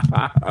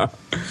nonstop.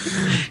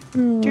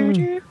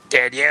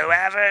 Did you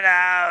ever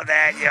know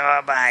that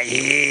you're my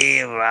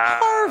hero?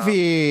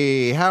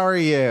 Harvey, how are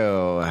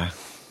you?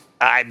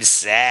 I'm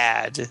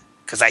sad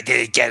because I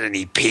didn't get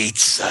any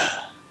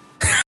pizza.